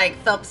kind of like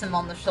thumps him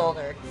on the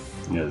shoulder.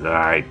 He goes, all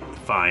right,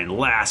 fine,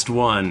 last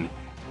one.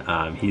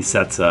 He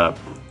sets up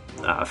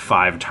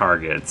 5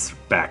 targets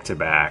back to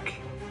back,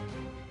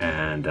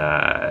 and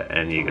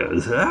he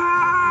goes,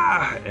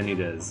 ah! And he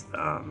does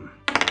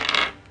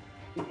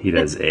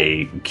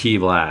a ki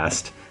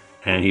blast,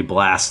 and he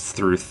blasts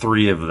through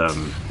 3 of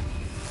them.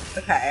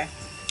 Okay.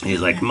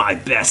 He's like, my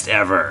best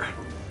ever.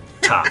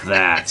 Top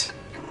that.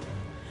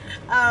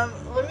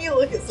 Let me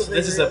look at something.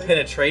 This is a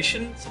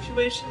penetration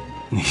situation?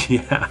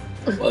 Yeah.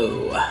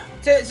 Whoa.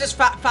 So it's just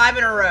 5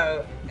 in a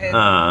row.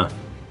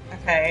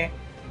 Okay.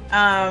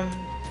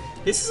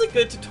 This is a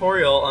good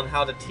tutorial on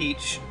how to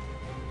teach,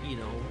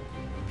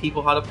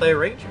 people how to play a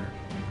ranger,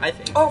 I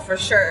think. Oh, for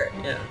sure.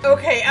 Yeah.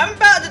 Okay, I'm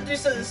about to do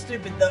something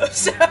stupid though,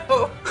 so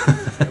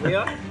Here we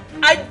are.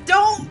 I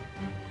don't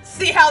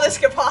see how this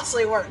could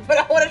possibly work, but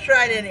I want to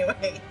try it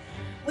anyway.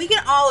 We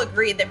can all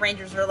agree that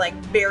rangers are like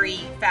very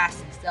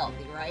fast and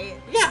stealthy, right?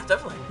 Yeah,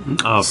 definitely.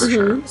 Oh, for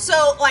sure.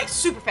 So like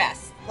super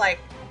fast.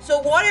 So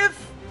what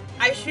if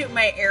I shoot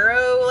my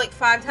arrow like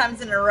 5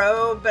 times in a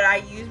row, but I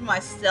use my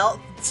stealth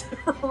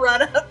to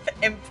run up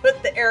and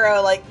put the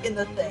arrow like in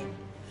the thing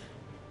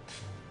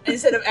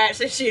instead of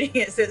actually shooting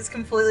it, so it's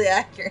completely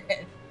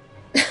accurate.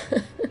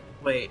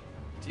 Wait,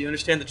 do you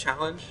understand the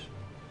challenge?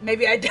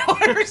 Maybe I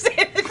don't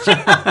understand the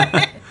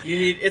challenge.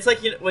 It's like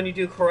when you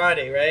do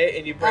karate, right?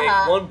 And you break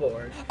one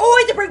board. Oh,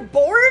 I have to break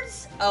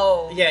boards?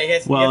 Oh. Yeah, you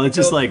Well, have it's to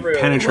just go like through.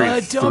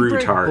 penetrate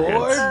through targets.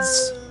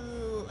 Boards?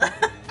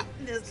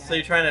 So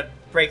you're trying to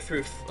break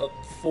through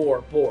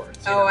 4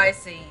 boards. you Oh, know? I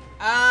see.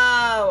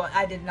 Oh,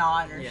 I did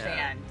not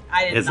understand.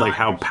 I did It's not like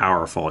how understand.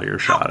 powerful your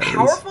How shot is.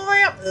 powerful I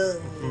am?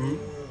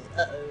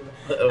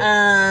 Uh-oh.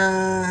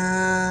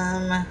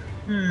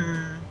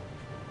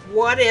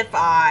 What if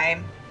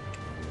I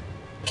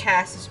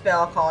cast a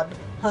spell called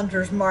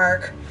Hunter's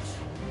Mark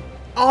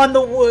on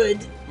the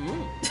wood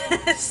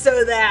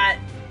so that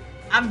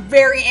I'm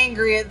very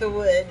angry at the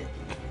wood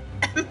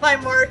and my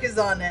mark is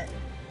on it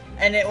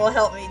and it will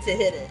help me to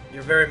hit it.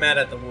 You're very mad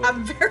at the wood.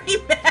 I'm very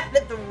mad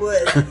at the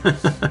wood.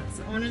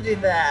 So I'm gonna do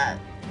that.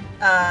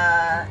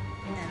 And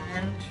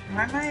then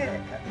try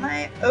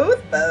my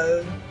oath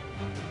bow.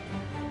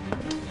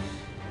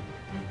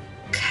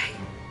 Okay.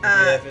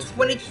 have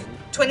 20, inspiration.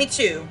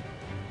 22.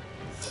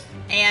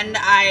 And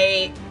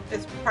I,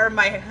 as part of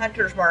my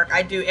hunter's mark,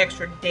 I do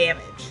extra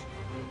damage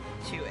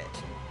to it.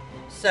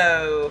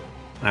 So,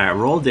 Alright,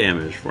 roll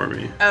damage for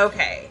me.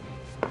 okay.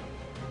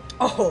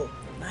 Oh,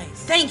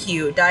 nice. Thank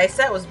you, Dice.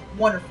 That was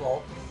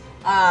wonderful.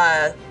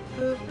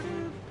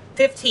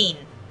 15.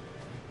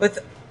 With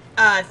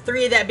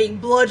 3 of that being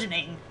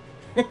bludgeoning.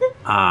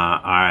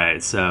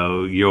 Alright,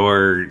 so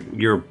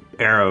your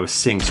arrow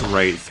sinks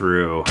right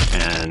through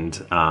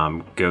and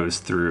goes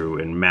through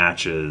and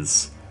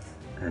matches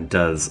and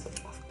does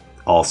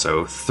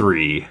also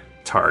 3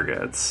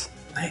 targets.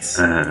 Nice.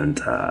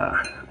 And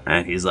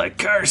he's like,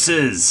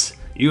 curses!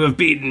 You have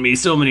beaten me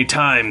so many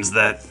times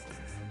that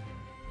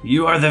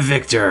you are the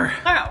victor.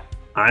 Wow.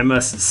 I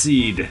must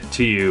cede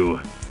to you.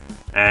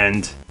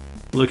 And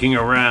looking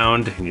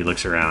around, and he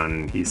looks around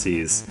and he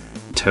sees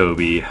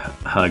Toby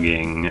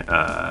hugging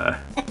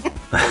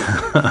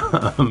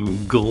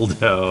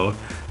Guldo,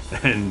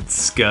 and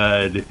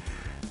Scud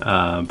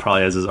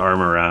probably has his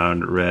arm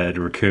around Red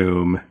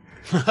Raccoon.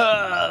 And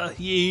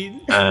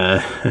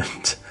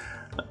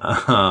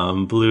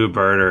Blue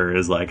Birder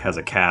is like has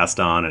a cast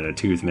on and a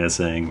tooth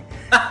missing.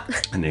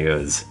 And he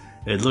goes,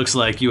 it looks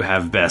like you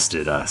have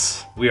bested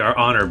us. We are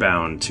honor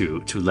bound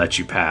to let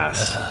you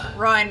pass.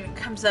 Ron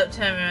comes up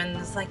to him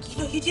and is like,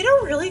 you did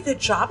a really good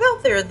job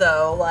out there,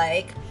 though.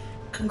 Like,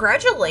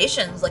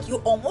 congratulations. Like, you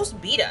almost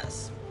beat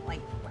us.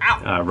 Like,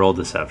 wow. Roll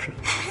deception.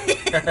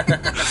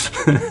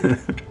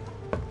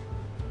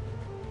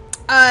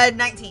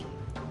 19.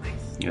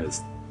 He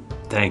goes,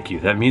 thank you.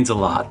 That means a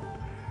lot.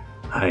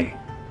 I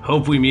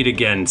hope we meet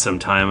again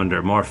sometime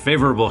under more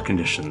favorable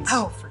conditions.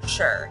 Oh, for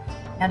sure.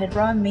 Now, did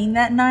Ron mean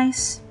that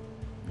nice?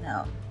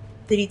 No.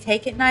 Did he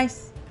take it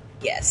nice?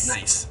 Yes.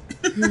 Nice.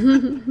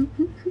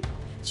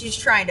 She's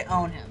trying to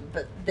own him,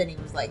 but then he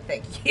was like,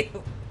 thank you.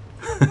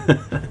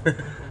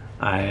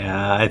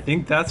 I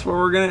think that's where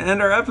we're going to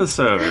end our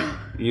episode.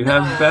 You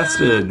have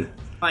bested.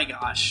 My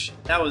gosh,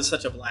 that was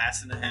such a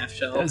blast and a half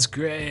show. That's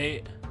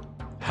great.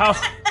 How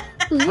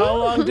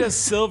long does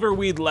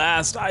Silverweed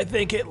last? I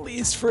think at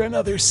least for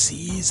another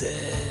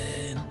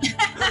season.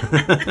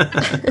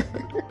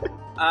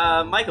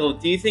 Michael,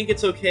 do you think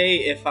it's okay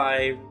if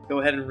I go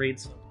ahead and read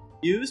some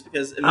reviews?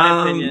 Because in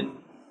my opinion,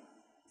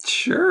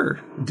 Sure.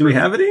 Do we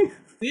have any?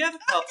 we have a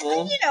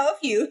couple, A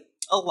few.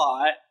 a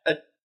lot, a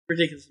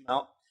ridiculous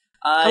amount.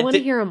 I want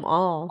to hear them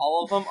all.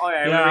 All of them. All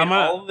right, Yeah,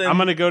 all of them. I'm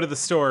gonna go to the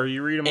store.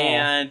 You read them all.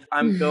 And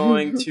I'm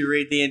going to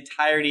read the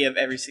entirety of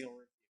every single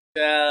review.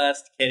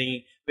 Just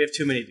kidding. We have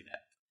too many to do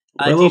that.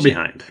 We're a little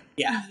behind.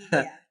 Yeah.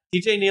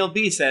 DJ Neil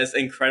B says,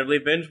 incredibly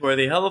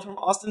binge-worthy. Hello from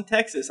Austin,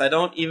 Texas. I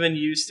don't even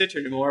use Stitcher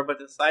anymore, but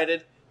decided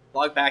to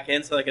log back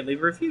in so I could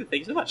leave a review. Thank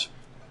you so much.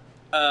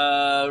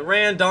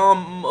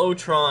 Random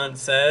Otron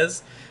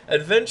says,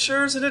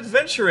 Adventures and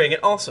Adventuring,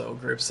 and also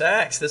Group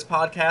Sex. This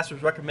podcast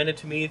was recommended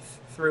to me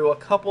through a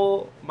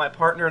couple my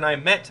partner and I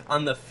met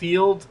on the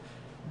Field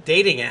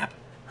dating app.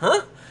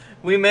 Huh?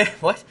 We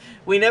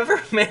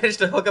never managed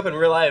to hook up in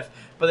real life,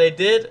 but they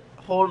did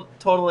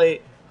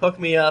totally hook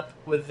me up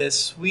with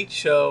this sweet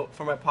show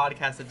for my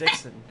podcast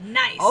addiction.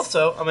 Nice.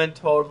 Also, I'm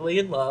totally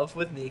in love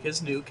with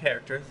Nika's new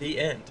character, The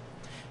End.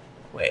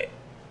 Wait,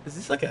 is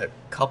this like a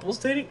couples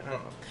dating? I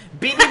don't know.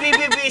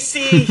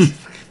 BBBBBC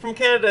from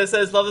Canada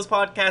says, love this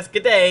podcast.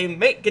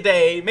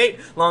 G'day, mate.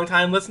 Long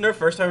time listener,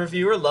 first time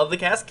reviewer. Love the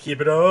cast.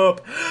 Keep it up.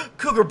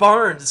 Cougar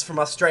Barnes from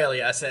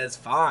Australia says,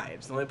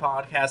 Vibes. The only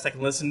podcast I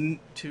can listen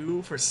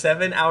to for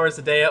 7 hours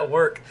a day at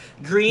work.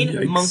 Green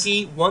Yikes.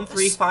 Monkey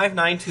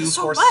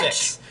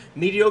 1359246.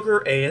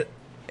 Mediocre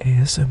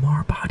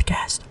ASMR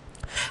podcast.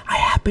 I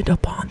happened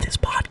upon this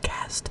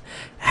podcast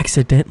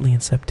accidentally in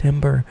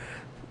September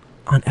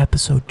on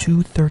episode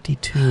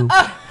 232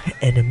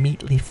 and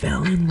immediately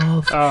fell in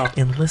love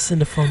and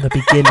listened from the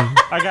beginning.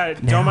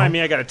 Don't mind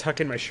me, I gotta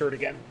tuck in my shirt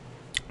again.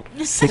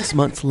 6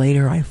 months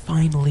later, I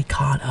finally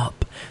caught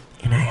up,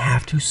 and I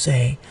have to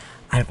say,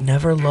 I've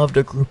never loved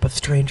a group of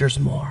strangers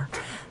more.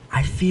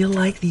 I feel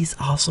like these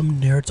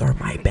awesome nerds are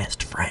my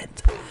best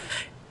friends.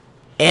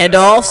 And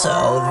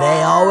also,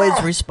 they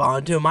always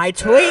respond to my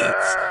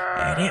tweets,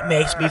 and it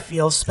makes me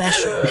feel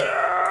special.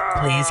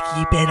 Please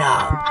keep it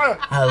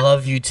up. I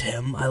love you,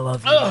 Tim. I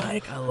love you,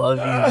 Mike. I love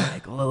you,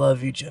 Michael. I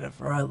love you,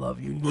 Jennifer. I love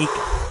you,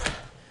 Nika.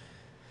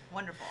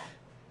 Wonderful.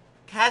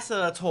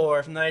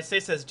 Casator from the United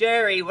States says,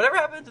 Jerry, whatever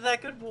happened to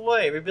that good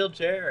boy? Rebuild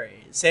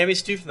Jerry. Sammy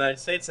Stu from the United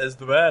States says,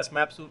 the best,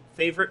 my absolute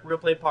favorite real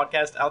play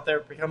podcast out there.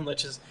 Become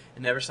liches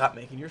and never stop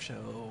making your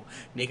show.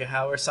 Nika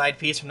Hauer, side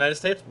piece from the United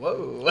States.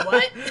 Whoa.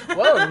 What?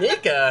 Whoa,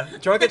 Nika.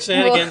 Drunken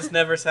Shenanigans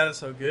never sounded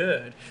so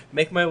good.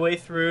 Make my way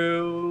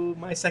through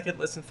my second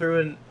listen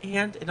through,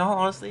 and in all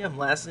honesty, I'm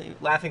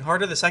laughing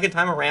harder the second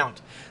time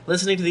around.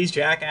 Listening to these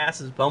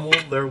jackasses bumble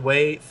their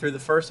way through the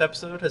first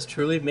episode has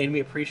truly made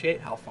me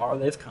appreciate how far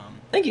they've come.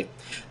 Thank you.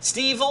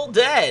 Steve Old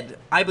Dead.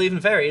 I believe in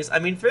fairies. I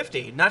mean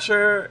thrifty. Not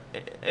sure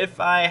if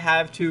I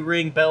have to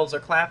ring bells or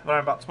clap, but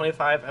I'm about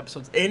 25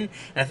 episodes in, and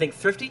I think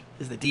thrifty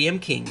is the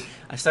DM king.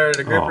 I started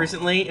a group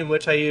recently in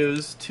which I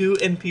use 2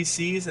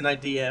 NPCs and I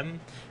DM.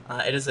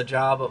 It is a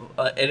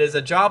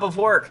job of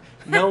work.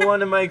 No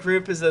one in my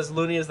group is as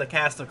loony as the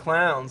cast of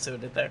clowns who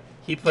did there.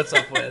 He puts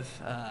up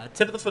with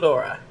tip of the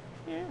fedora,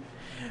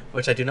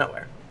 which I do not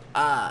wear.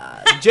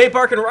 Jay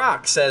Barkin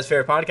Rock says,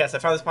 favorite podcast. I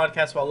found this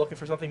podcast while looking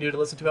for something new to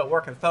listen to at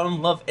work and fell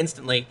in love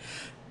instantly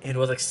and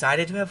was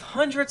excited to have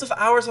hundreds of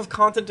hours of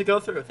content to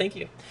go through. Thank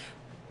you.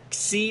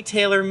 C.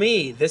 Taylor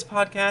Me. This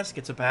podcast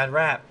gets a bad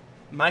rap.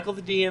 Michael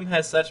the DM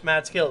has such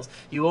mad skills.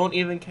 You won't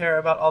even care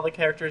about all the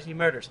characters he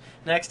murders.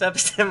 Next up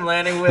is Tim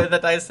landing with a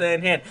dice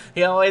in hand.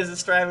 He always is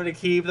striving to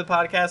keep the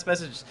podcast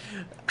messages.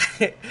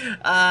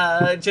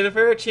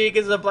 Jennifer Cheek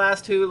is a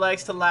blast who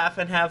likes to laugh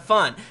and have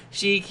fun.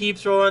 She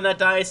keeps rolling that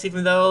dice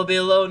even though it'll be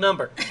a low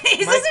number.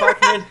 Mike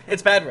Bachman,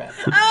 it's bad rap.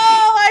 Oh,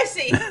 I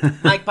see.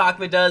 Mike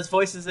Bachman does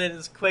voices and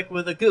is quick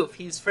with a goof.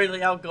 He's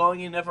friendly,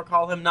 outgoing, you never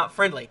call him not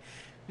friendly.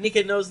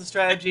 Nika knows the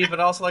strategy but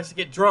also likes to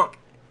get drunk.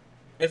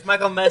 If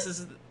Michael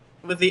messes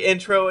with the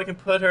intro, it can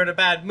put her in a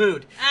bad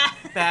mood.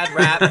 Bad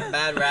rap. I'm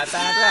gonna have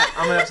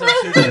some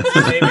to this.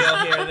 Maybe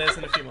I'll hear this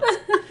in a few months.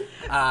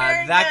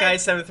 That guy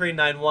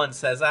 7391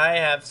 says, I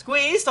have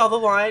squeezed all the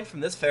wine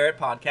from this ferret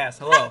podcast.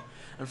 Hello.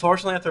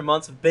 Unfortunately, after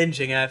months of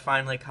binging, I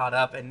finally caught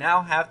up and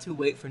now have to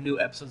wait for new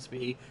episodes to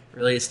be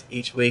released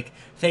each week.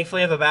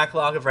 Thankfully, I have a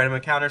backlog of random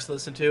encounters to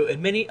listen to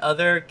and many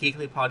other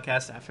geekly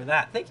podcasts after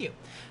that. Thank you.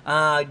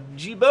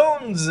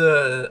 G-Bones,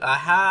 a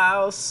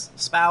house,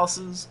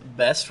 spouses,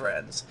 best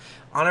friends.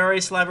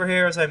 Honorary Slabber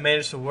here as I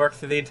managed to work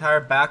through the entire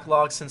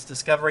backlog since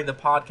discovering the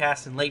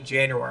podcast in late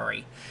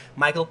January.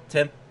 Michael,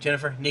 Tim,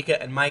 Jennifer, Nika,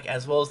 and Mike,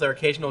 as well as their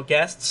occasional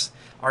guests,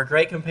 are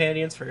great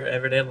companions for your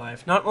everyday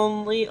life. Not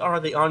only are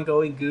the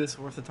ongoing goose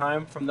worth the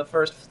time from the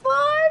first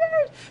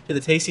sliders to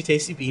the tasty,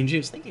 tasty bean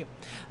juice. Thank you.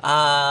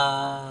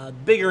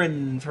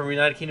 Biggerin from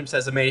United Kingdom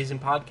says, amazing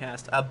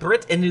podcast. A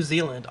Brit in New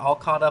Zealand, all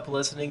caught up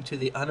listening to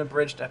the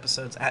unabridged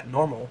episodes at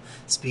normal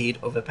speed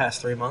over the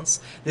past 3 months.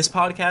 This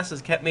podcast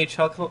has kept me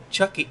chuckling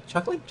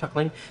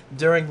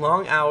during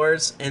long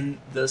hours in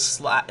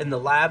the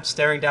lab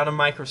staring down a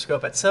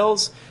microscope at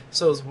cells,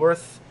 so it's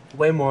worth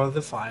way more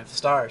than 5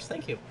 stars.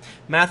 Thank you.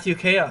 Matthew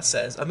Chaos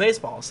says,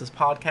 Amazeballs, this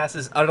podcast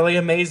is utterly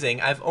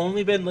amazing. I've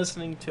only been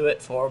listening to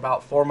it for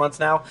about 4 months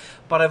now,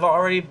 but I've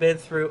already been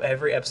through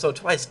every episode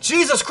twice.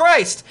 Jesus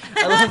Christ!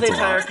 I love the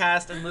entire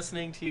cast, and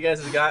listening to you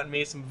guys has gotten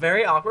me some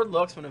very awkward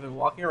looks when I've been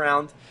walking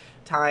around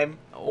time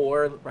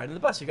or riding the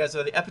bus. You guys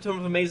are the epitome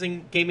of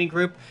amazing gaming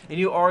group, and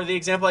you are the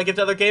example I give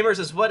to other gamers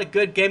as what a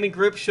good gaming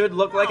group should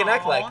look like and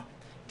act like.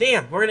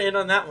 Damn, we're gonna end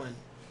on that one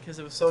because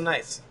it was so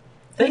nice.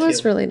 Thank It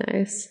was you. really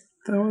nice.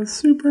 That was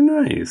super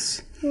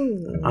nice.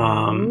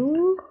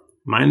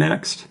 My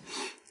next.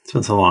 It's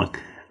been so long.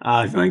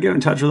 If you want to get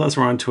in touch with us,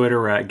 we're on Twitter.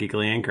 We're at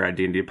Geekly Inc. or at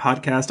D&D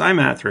Podcast. I'm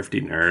at Thrifty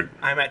Nerd.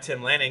 I'm at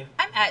Tim Lanning.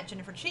 I'm at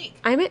Jennifer Cheek.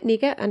 I'm at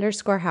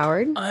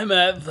Nika_Howard. I'm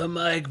at the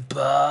Mike Bachman.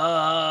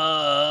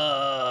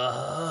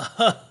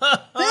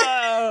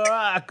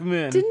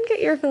 Didn't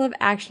get your fill of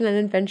action and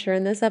adventure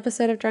in this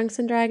episode of Drunks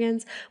and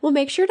Dragons? Well,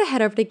 make sure to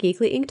head over to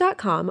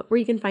geeklyinc.com where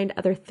you can find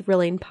other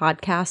thrilling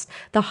podcasts,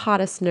 the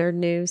hottest nerd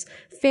news,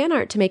 fan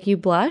art to make you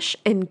blush,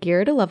 and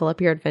gear to level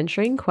up your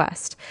adventuring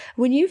quest.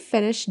 When you've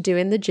finished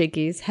doing the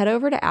jiggies, head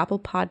over to Apple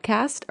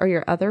Podcast or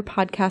your other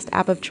podcast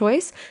app of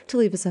choice to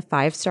leave us a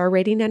 5-star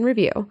rating and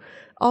review.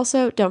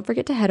 Also, don't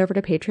forget to head over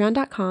to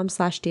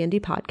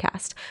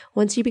patreon.com/dandpodcast.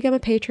 Once you become a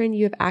patron,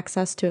 you have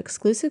access to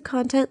exclusive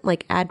content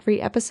like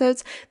ad-free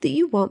episodes that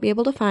you won't be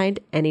able to find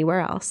anywhere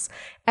else.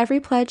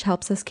 Every pledge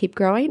helps us keep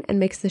growing and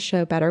makes the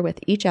show better with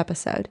each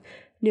episode.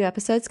 New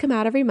episodes come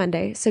out every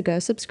Monday, so go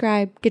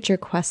subscribe, get your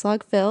quest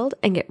log filled,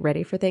 and get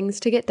ready for things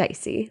to get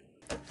dicey.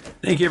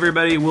 Thank you,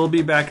 everybody. We'll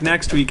be back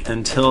next week.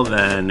 Until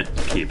then,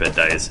 keep it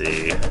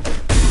dicey.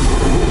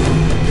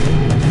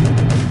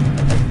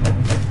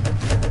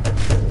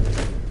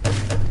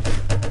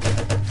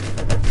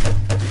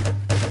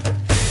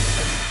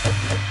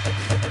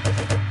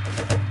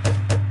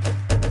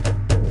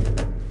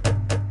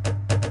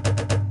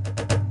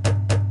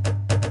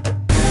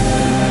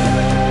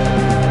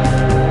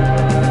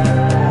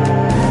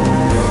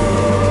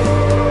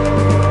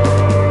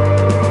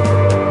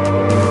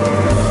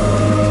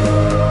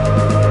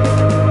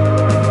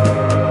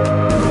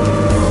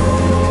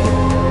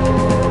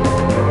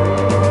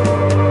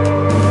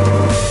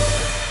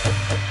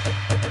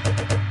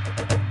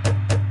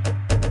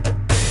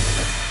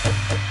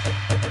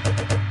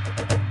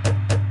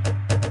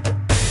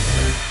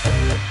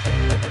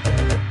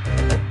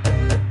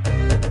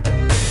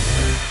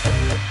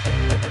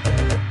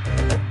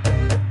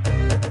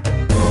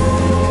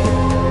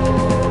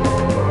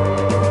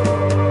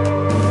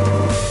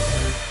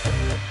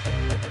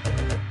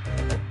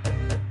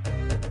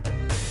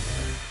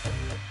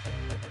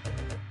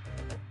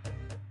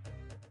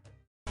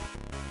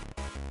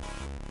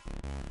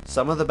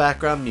 Some of the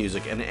background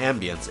music and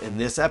ambience in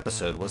this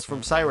episode was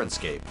from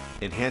Sirenscape.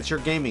 Enhance your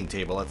gaming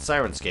table at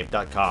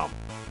Sirenscape.com.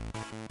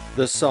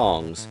 The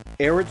songs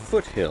Arid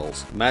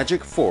Foothills,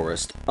 Magic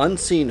Forest,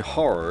 Unseen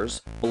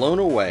Horrors, Blown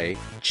Away,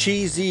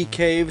 Cheesy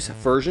Caves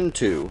version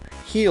 2,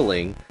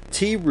 Healing,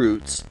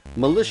 T-Roots,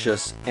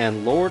 Malicious,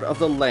 and Lord of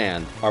the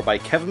Land are by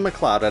Kevin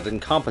MacLeod at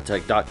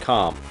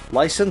Incompetech.com.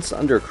 Licensed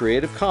under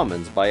Creative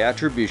Commons by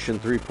Attribution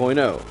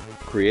 3.0.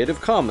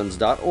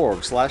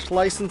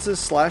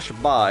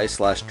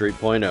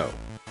 CreativeCommons.org/licenses/by/3.0.